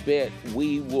little bit,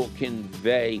 we will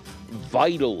convey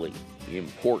vitally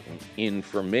important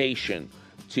information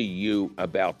to you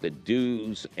about the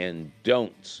do's and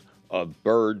don'ts of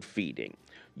bird feeding.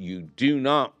 You do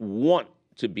not want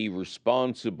to be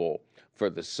responsible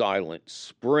for the silent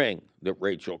spring that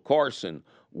Rachel Carson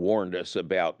warned us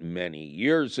about many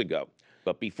years ago.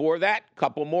 But before that, a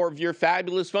couple more of your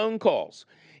fabulous phone calls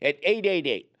at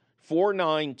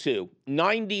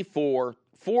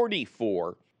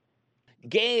 888-492-9444.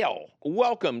 Gail,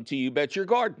 welcome to You Bet Your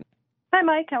Garden. Hi,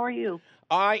 Mike. How are you?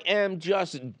 I am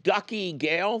just Ducky,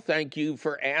 Gail. Thank you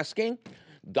for asking.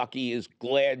 Ducky is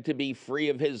glad to be free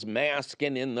of his mask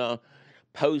and in the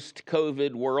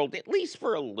post-COVID world, at least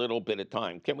for a little bit of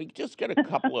time. Can we just get a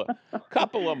couple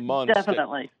of months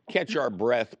Definitely. to catch our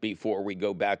breath before we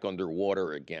go back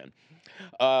underwater again?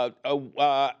 How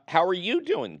are you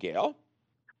doing, Gail?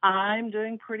 I'm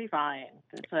doing pretty fine.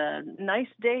 It's a nice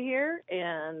day here,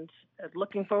 and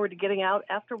looking forward to getting out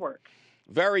after work.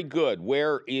 Very good.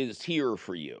 Where is here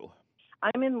for you?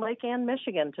 I'm in Lake Ann,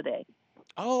 Michigan today.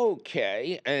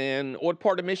 Okay. And what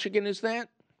part of Michigan is that?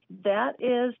 That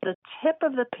is the tip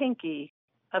of the pinky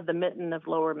of the mitten of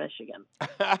Lower Michigan.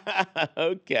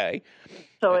 Okay.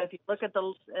 So if you look at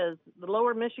the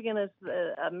Lower Michigan as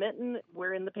a mitten,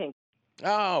 we're in the pinky.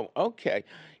 Oh, okay.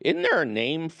 Isn't there a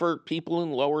name for people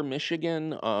in Lower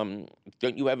Michigan?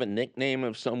 Don't you have a nickname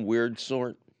of some weird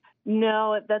sort?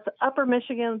 No, that's Upper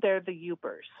Michigan. They're the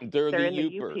Yoopers. They're in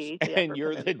the Yoopers, the UP, and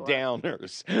you're the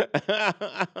Downers.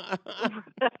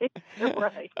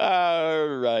 Right. All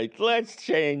right. Let's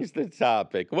change the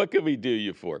topic. What can we do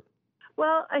you for?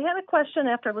 Well, I had a question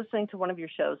after listening to one of your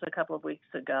shows a couple of weeks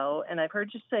ago, and I've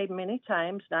heard you say many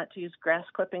times not to use grass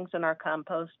clippings in our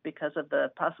compost because of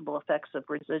the possible effects of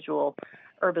residual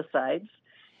herbicides.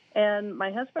 And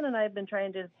my husband and I have been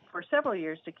trying for several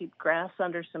years to keep grass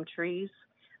under some trees,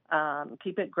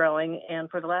 keep it growing. And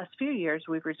for the last few years,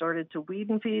 we've resorted to weed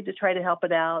and feed to try to help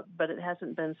it out, but it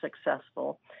hasn't been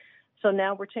successful. So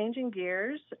now we're changing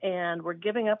gears, and we're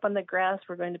giving up on the grass.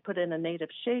 We're going to put in a native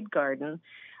shade garden.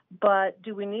 But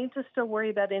do we need to still worry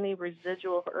about any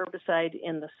residual herbicide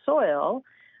in the soil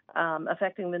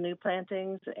affecting the new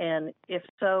plantings? And if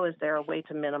so, is there a way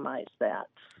to minimize that?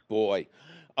 Boy,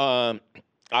 I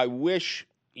wish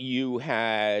you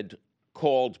had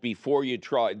called before you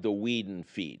tried the weed and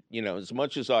feed. You know, as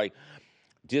much as I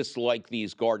dislike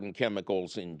these garden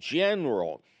chemicals in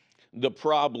general, the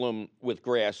problem with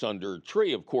grass under a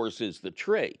tree, of course, is the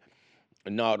tree.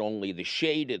 Not only the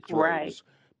shade it throws, right,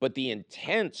 but the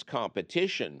intense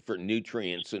competition for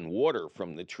nutrients and water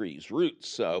from the tree's roots.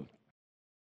 So,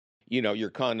 you know,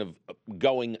 you're kind of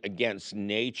going against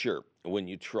nature when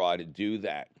you try to do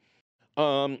that.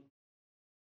 Yeah,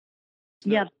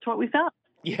 that's what we found.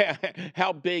 Yeah.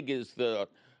 How big is the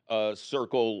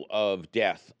circle of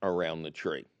death around the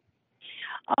tree?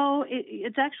 Oh,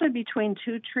 it's actually between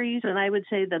two trees, and I would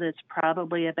say that it's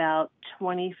probably about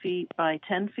 20 feet by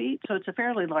 10 feet, so it's a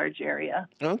fairly large area.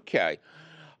 Okay.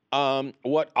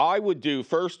 What I would do,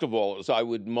 first of all, is I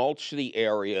would mulch the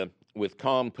area with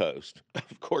compost.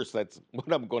 Of course, that's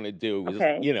what I'm going to do. Is,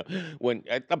 okay. You know, when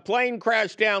a plane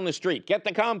crashed down the street, get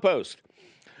the compost.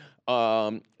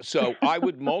 So I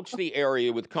would mulch the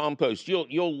area with compost.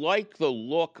 You'll like the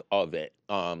look of it,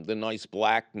 the nice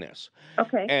blackness.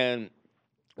 Okay. And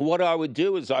what I would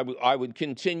do is I would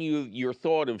continue your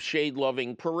thought of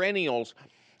shade-loving perennials,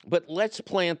 but let's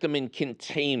plant them in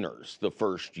containers the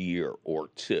first year or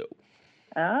two.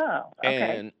 Oh,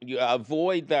 okay. And you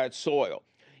avoid that soil.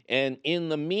 And in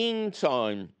the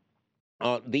meantime,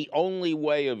 the only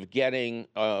way of getting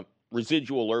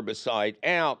residual herbicide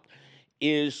out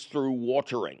is through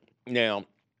watering. Now,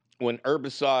 when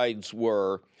herbicides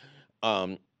were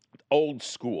old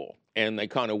school and they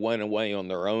kind of went away on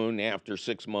their own after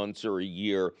 6 months or a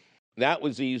year, that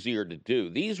was easier to do.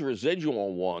 These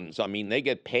residual ones, I mean, they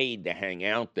get paid to hang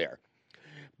out there.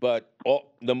 But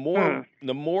the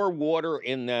more water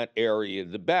in that area,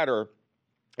 the better.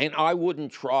 And I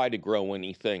wouldn't try to grow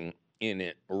anything in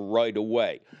it right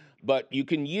away. But you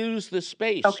can use the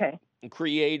space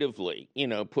creatively.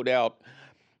 Put out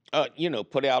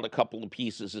a couple of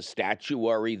pieces of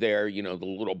statuary there. The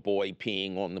little boy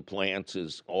peeing on the plants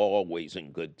is always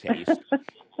in good taste.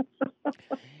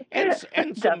 and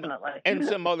Definitely. And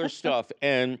some other stuff.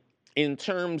 And in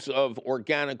terms of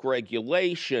organic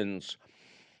regulations,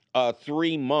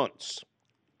 3 months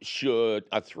should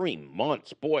 3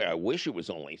 months. Boy, I wish it was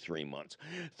only 3 months.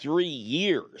 3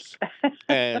 years,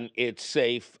 and it's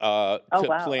safe to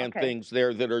plant things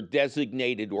there that are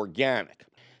designated organic.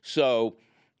 So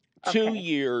 2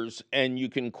 years, and you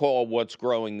can call what's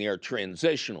growing there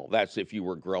transitional. That's if you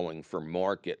were growing for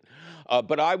market.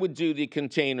 But I would do the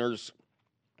containers,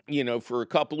 for a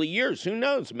couple of years. Who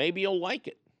knows? Maybe you'll like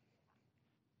it.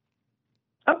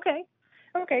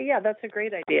 Okay, yeah, that's a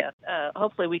great idea.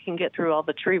 Hopefully we can get through all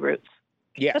the tree roots.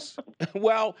 Yes.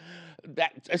 Well,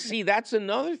 that's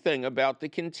another thing about the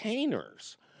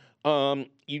containers.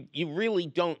 You really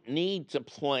don't need to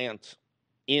plant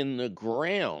in the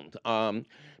ground.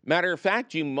 Matter of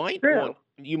fact, you might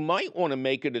want to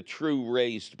make it a true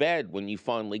raised bed when you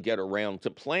finally get around to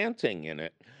planting in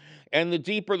it. And the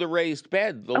deeper the raised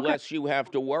bed, the less you have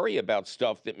to worry about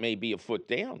stuff that may be a foot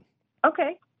down.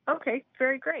 Okay,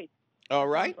 very great. All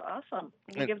right. That's awesome.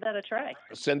 You give that a try.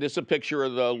 Send us a picture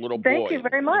of the little boy. Thank you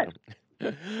very much.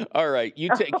 All right. You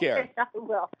take care. I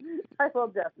will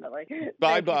definitely.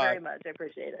 Bye-bye. Thank you very much. I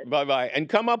appreciate it. Bye-bye. And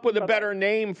come up with a better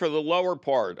name for the lower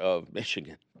part of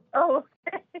Michigan. Oh,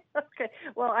 okay.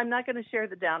 Well, I'm not going to share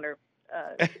the downer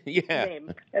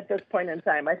name at this point in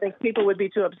time. I think people would be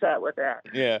too upset with that.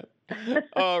 Yeah.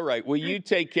 All right. Well, you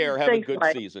take care. Have Thanks, a good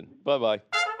Mike. season. Bye-bye.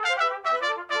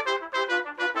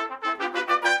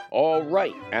 All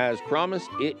right, as promised,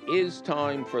 it is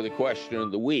time for the question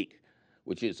of the week,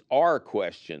 which is our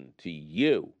question to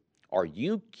you. Are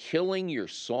you killing your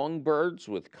songbirds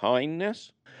with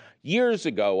kindness? Years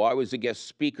ago, I was a guest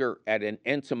speaker at an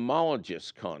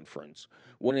entomologist conference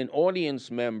when an audience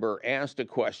member asked a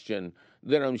question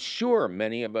that I'm sure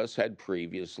many of us had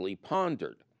previously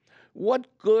pondered. What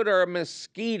good are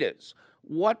mosquitoes?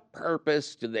 What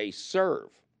purpose do they serve?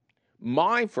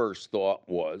 My first thought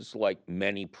was, like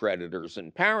many predators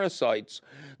and parasites,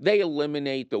 they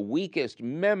eliminate the weakest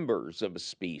members of a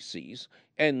species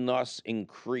and thus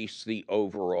increase the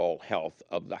overall health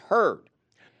of the herd.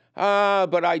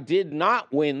 But I did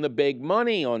not win the big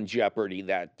money on Jeopardy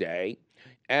that day,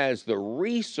 as the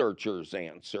researcher's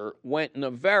answer went in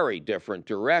a very different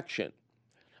direction.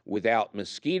 Without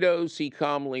mosquitoes, he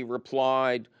calmly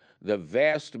replied, the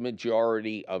vast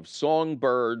majority of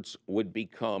songbirds would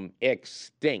become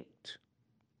extinct.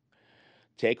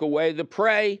 Take away the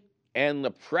prey, and the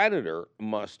predator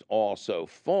must also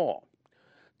fall.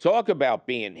 Talk about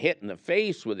being hit in the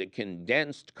face with a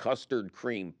condensed custard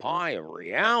cream pie of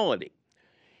reality.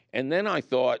 And then I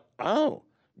thought,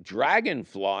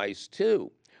 dragonflies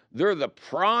too. They're the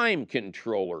prime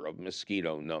controller of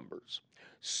mosquito numbers.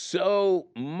 So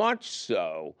much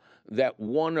so that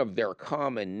one of their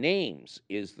common names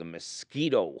is the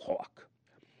mosquito hawk.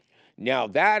 Now,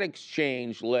 that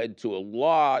exchange led to a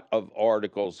lot of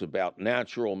articles about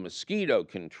natural mosquito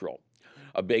control,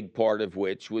 a big part of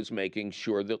which was making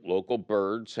sure that local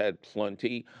birds had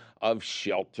plenty of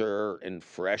shelter and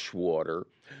fresh water,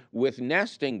 with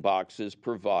nesting boxes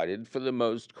provided for the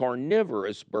most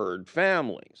carnivorous bird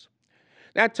families.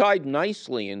 That tied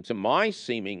nicely into my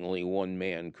seemingly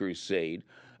one-man crusade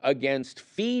against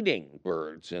feeding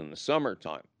birds in the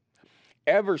summertime.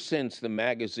 Ever since the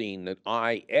magazine that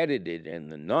I edited in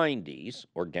the 90s,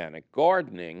 Organic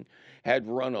Gardening, had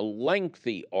run a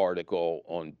lengthy article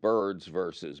on birds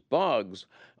versus bugs,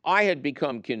 I had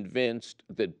become convinced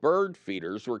that bird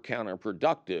feeders were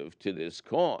counterproductive to this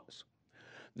cause.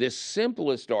 The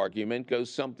simplest argument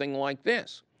goes something like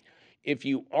this. If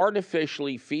you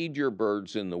artificially feed your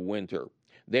birds in the winter,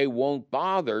 they won't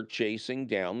bother chasing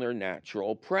down their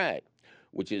natural prey,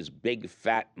 which is big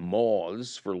fat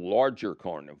moths for larger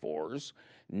carnivores,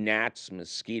 gnats,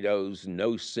 mosquitoes,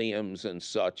 no-see-ums, and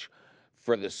such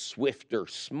for the swifter,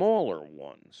 smaller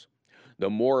ones. The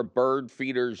more bird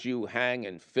feeders you hang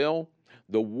and fill,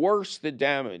 the worse the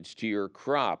damage to your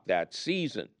crop that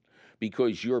season,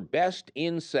 because your best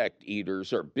insect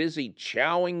eaters are busy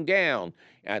chowing down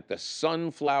at the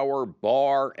sunflower,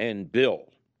 bar, and bill.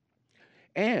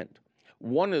 And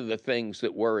one of the things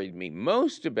that worried me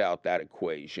most about that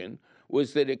equation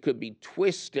was that it could be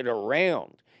twisted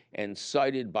around and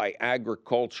cited by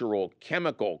agricultural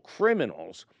chemical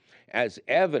criminals as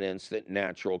evidence that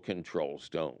natural controls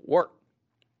don't work.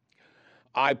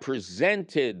 I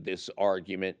presented this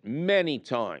argument many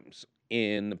times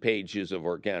in the pages of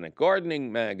Organic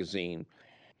Gardening magazine.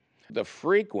 The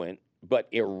frequent but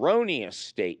erroneous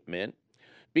statement,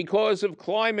 because of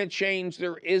climate change,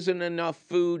 there isn't enough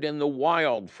food in the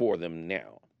wild for them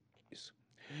now.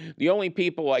 The only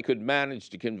people I could manage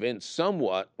to convince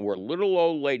somewhat were little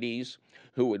old ladies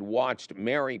who had watched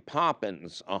Mary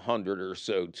Poppins 100 or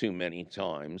so too many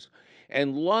times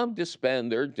and loved to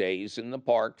spend their days in the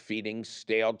park feeding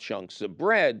stale chunks of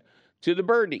bread to the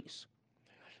birdies.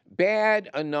 Bad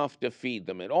enough to feed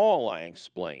them at all, I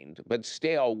explained, but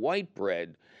stale white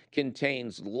bread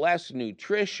contains less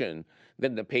nutrition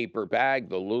than the paper bag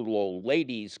the little old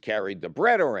ladies carried the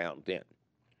bread around in.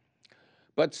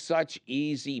 But such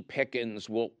easy pickings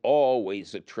will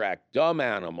always attract dumb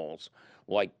animals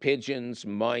like pigeons,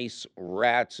 mice,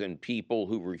 rats, and people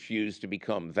who refuse to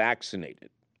become vaccinated.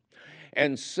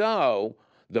 And so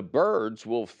the birds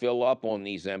will fill up on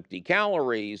these empty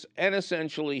calories and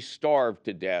essentially starve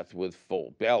to death with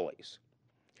full bellies.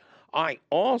 I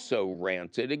also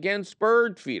ranted against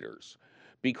bird feeders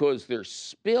because their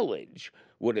spillage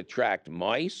would attract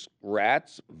mice,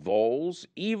 rats, voles,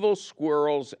 evil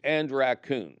squirrels, and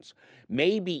raccoons,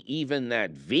 maybe even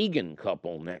that vegan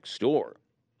couple next door.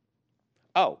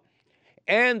 Oh,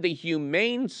 and the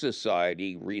Humane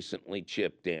Society recently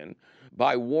chipped in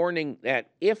by warning that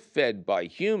if fed by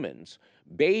humans,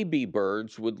 baby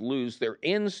birds would lose their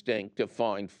instinct to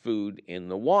find food in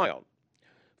the wild,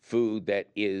 food that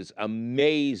is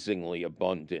amazingly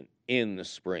abundant in the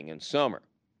spring and summer.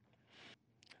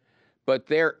 But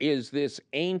there is this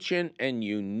ancient and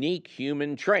unique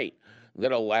human trait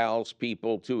that allows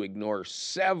people to ignore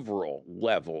several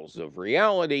levels of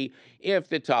reality if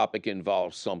the topic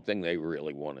involves something they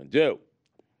really want to do.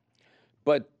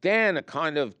 But then a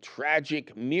kind of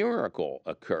tragic miracle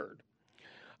occurred.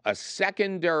 A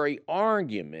secondary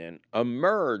argument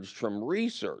emerged from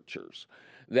researchers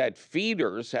that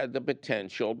feeders had the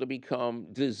potential to become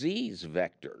disease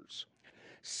vectors.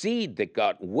 Seed that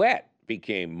got wet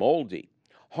became moldy,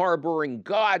 harboring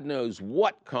God knows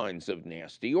what kinds of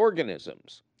nasty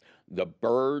organisms. The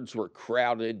birds were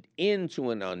crowded into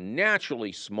an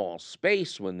unnaturally small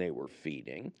space when they were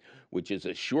feeding, which is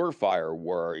a surefire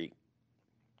way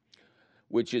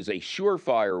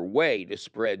to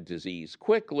spread disease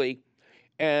quickly.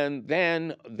 And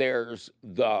then there's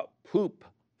the poop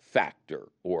factor,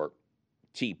 or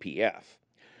TPF,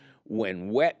 when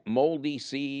wet, moldy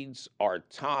seeds are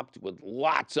topped with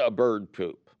lots of bird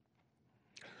poop.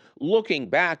 Looking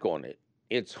back on it,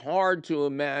 it's hard to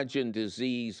imagine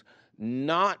disease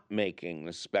not making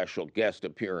the special guest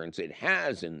appearance it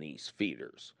has in these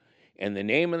feeders. And the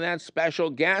name of that special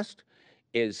guest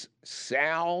is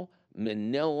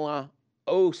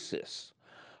Salmonellosis,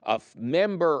 a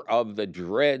member of the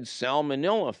dread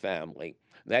Salmonella family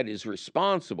that is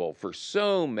responsible for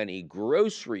so many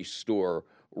grocery store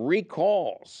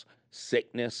recalls,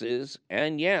 sicknesses,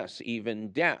 and yes, even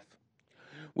death.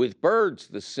 With birds,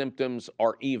 the symptoms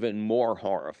are even more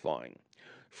horrifying.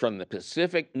 From the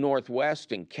Pacific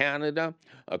Northwest in Canada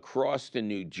across to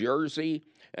New Jersey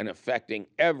and affecting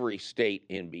every state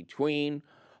in between,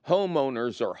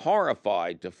 homeowners are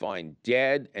horrified to find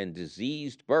dead and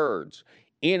diseased birds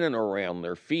in and around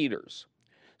their feeders.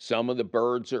 Some of the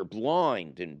birds are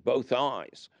blind in both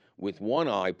eyes, with one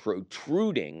eye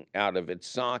protruding out of its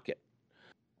socket.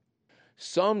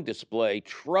 Some display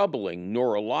troubling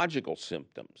neurological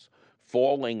symptoms,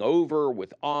 falling over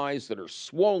with eyes that are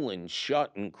swollen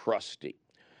shut and crusty.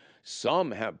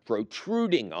 Some have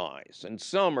protruding eyes, and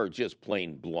some are just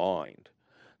plain blind.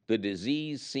 The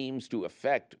disease seems to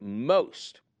affect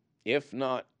most, if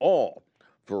not all,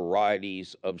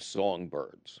 varieties of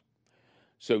songbirds.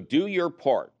 So do your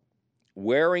part.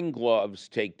 Wearing gloves,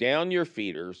 take down your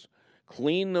feeders,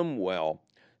 clean them well,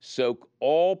 soak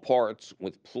all parts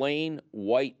with plain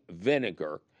white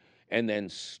vinegar, and then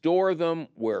store them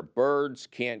where birds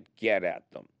can't get at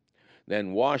them.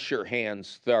 Then wash your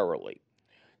hands thoroughly.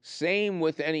 Same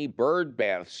with any bird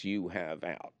baths you have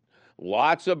out.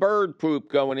 Lots of bird poop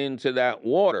going into that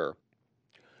water.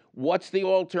 What's the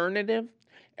alternative?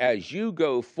 As you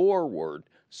go forward,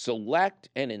 select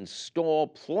and install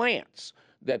plants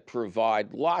that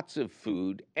provide lots of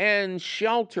food and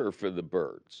shelter for the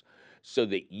birds so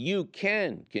that you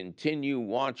can continue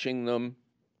watching them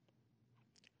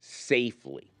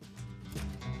safely.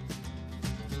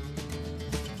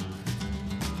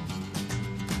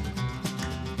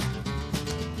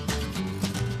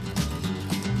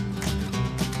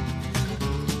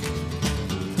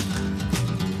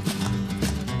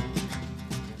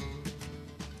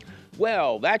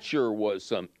 Well, that sure was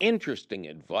some interesting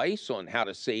advice on how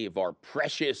to save our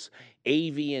precious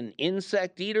avian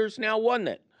insect eaters, now wasn't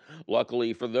it?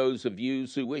 Luckily for those of you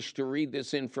who wish to read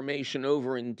this information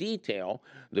over in detail,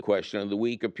 the question of the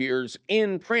week appears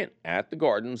in print at the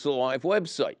Gardens Alive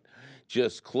website.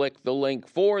 Just click the link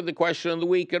for the question of the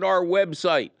week at our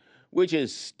website, which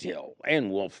is still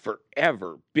and will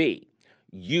forever be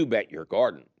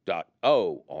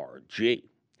youbetyourgarden.org.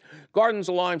 Gardens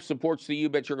Alive supports the You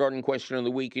Bet Your Garden question of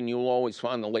the week, and you'll always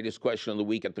find the latest question of the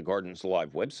week at the Gardens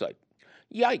Alive website.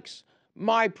 Yikes,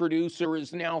 my producer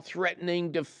is now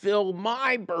threatening to fill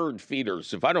my bird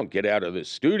feeders if I don't get out of this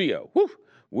studio. Whew,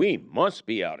 we must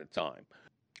be out of time.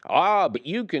 But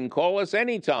you can call us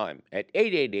anytime at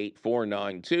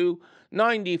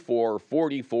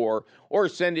 888-492-9444 or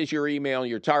send us your email,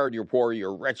 your tired, your poor,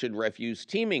 your wretched refuse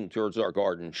teeming towards our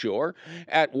garden shore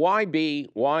at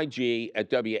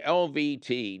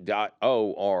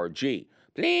ybyg@wlvt.org.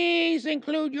 Please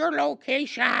include your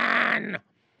location.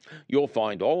 You'll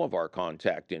find all of our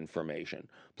contact information,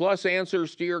 plus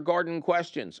answers to your garden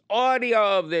questions,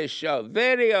 audio of this show,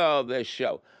 video of this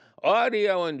show,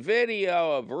 audio and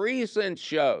video of recent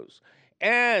shows,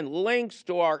 and links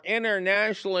to our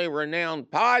internationally renowned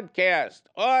podcast.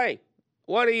 Oi,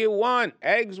 what do you want?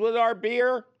 Eggs with our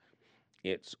beer?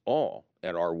 It's all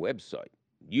at our website,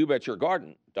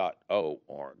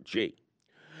 youbetyourgarden.org.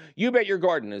 You Bet Your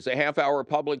Garden is a half-hour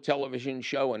public television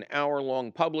show, an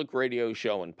hour-long public radio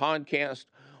show and podcast,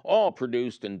 all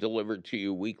produced and delivered to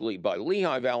you weekly by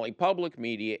Lehigh Valley Public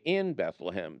Media in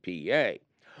Bethlehem, PA.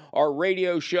 Our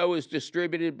radio show is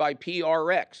distributed by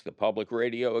PRX, the Public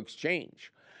Radio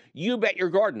Exchange. You Bet Your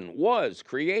Garden was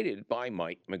created by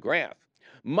Mike McGrath.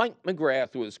 Mike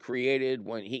McGrath was created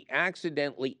when he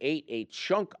accidentally ate a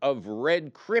chunk of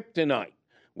red kryptonite,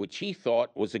 which he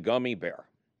thought was a gummy bear.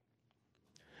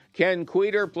 Ken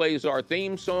Queter plays our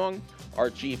theme song. Our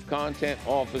Chief Content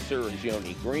Officer is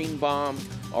Yoni Greenbaum.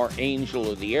 Our Angel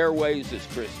of the Airways is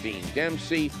Christine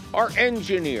Dempsey. Our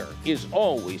engineer is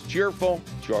always cheerful,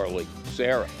 Charlie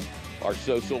Sarah. Our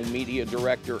social media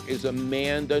director is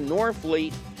Amanda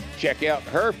Norfleet. Check out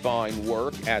her fine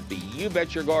work at the You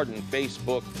Bet Your Garden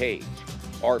Facebook page.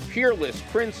 Our peerless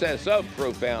princess of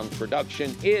profound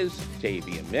production is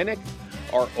Tavia Minnick.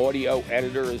 Our audio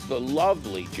editor is the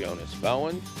lovely Jonas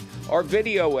Bowen. Our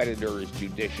video editor is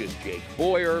Judicious Jake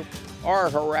Boyer. Our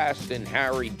harassed and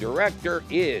harried director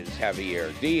is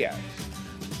Javier Diaz.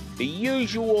 The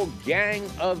usual gang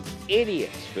of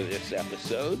idiots for this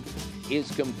episode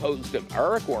is composed of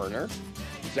Eric Werner,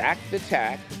 Zach the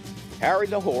Tack, Harry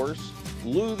the Horse,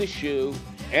 Lou the Shoe,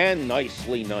 and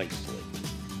Nicely.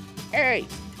 Hey,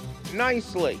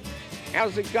 Nicely,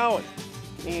 how's it going?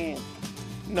 Yeah,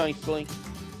 nicely.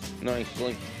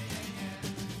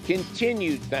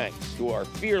 Continued thanks to our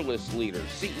fearless leader,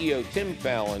 CEO Tim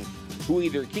Fallon, who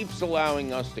either keeps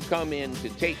allowing us to come in to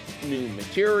take new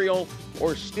material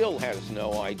or still has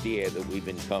no idea that we've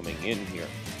been coming in here.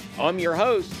 I'm your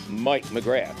host, Mike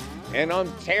McGrath, and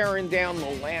I'm tearing down the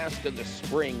last of the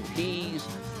spring peas,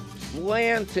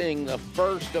 planting the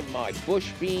first of my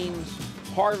bush beans,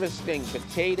 harvesting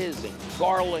potatoes and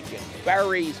garlic and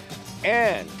berries,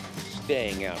 and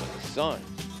staying out of the sun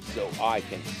so I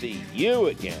can see you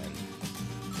again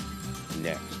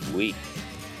next week.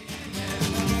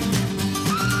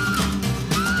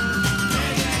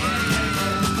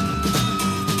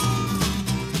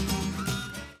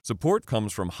 Support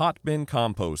comes from Hot Bin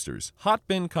Composters. Hot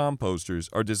Bin Composters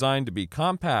are designed to be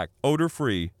compact,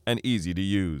 odor-free, and easy to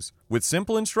use. With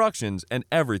simple instructions and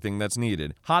everything that's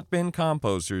needed, Hot Bin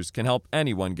Composters can help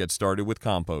anyone get started with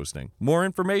composting. More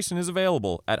information is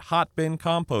available at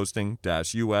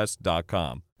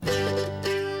hotbincomposting-us.com.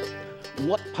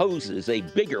 What poses a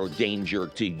bigger danger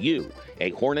to you?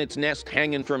 A hornet's nest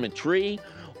hanging from a tree?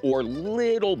 Or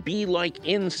little bee-like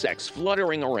insects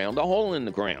fluttering around a hole in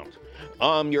the ground?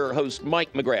 I'm your host,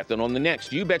 Mike McGrath, and on the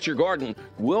next You Bet Your Garden,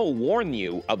 we'll warn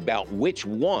you about which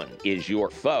one is your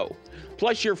foe.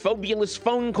 Plus your fabulous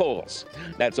phone calls.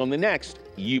 That's on the next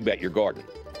You Bet Your Garden.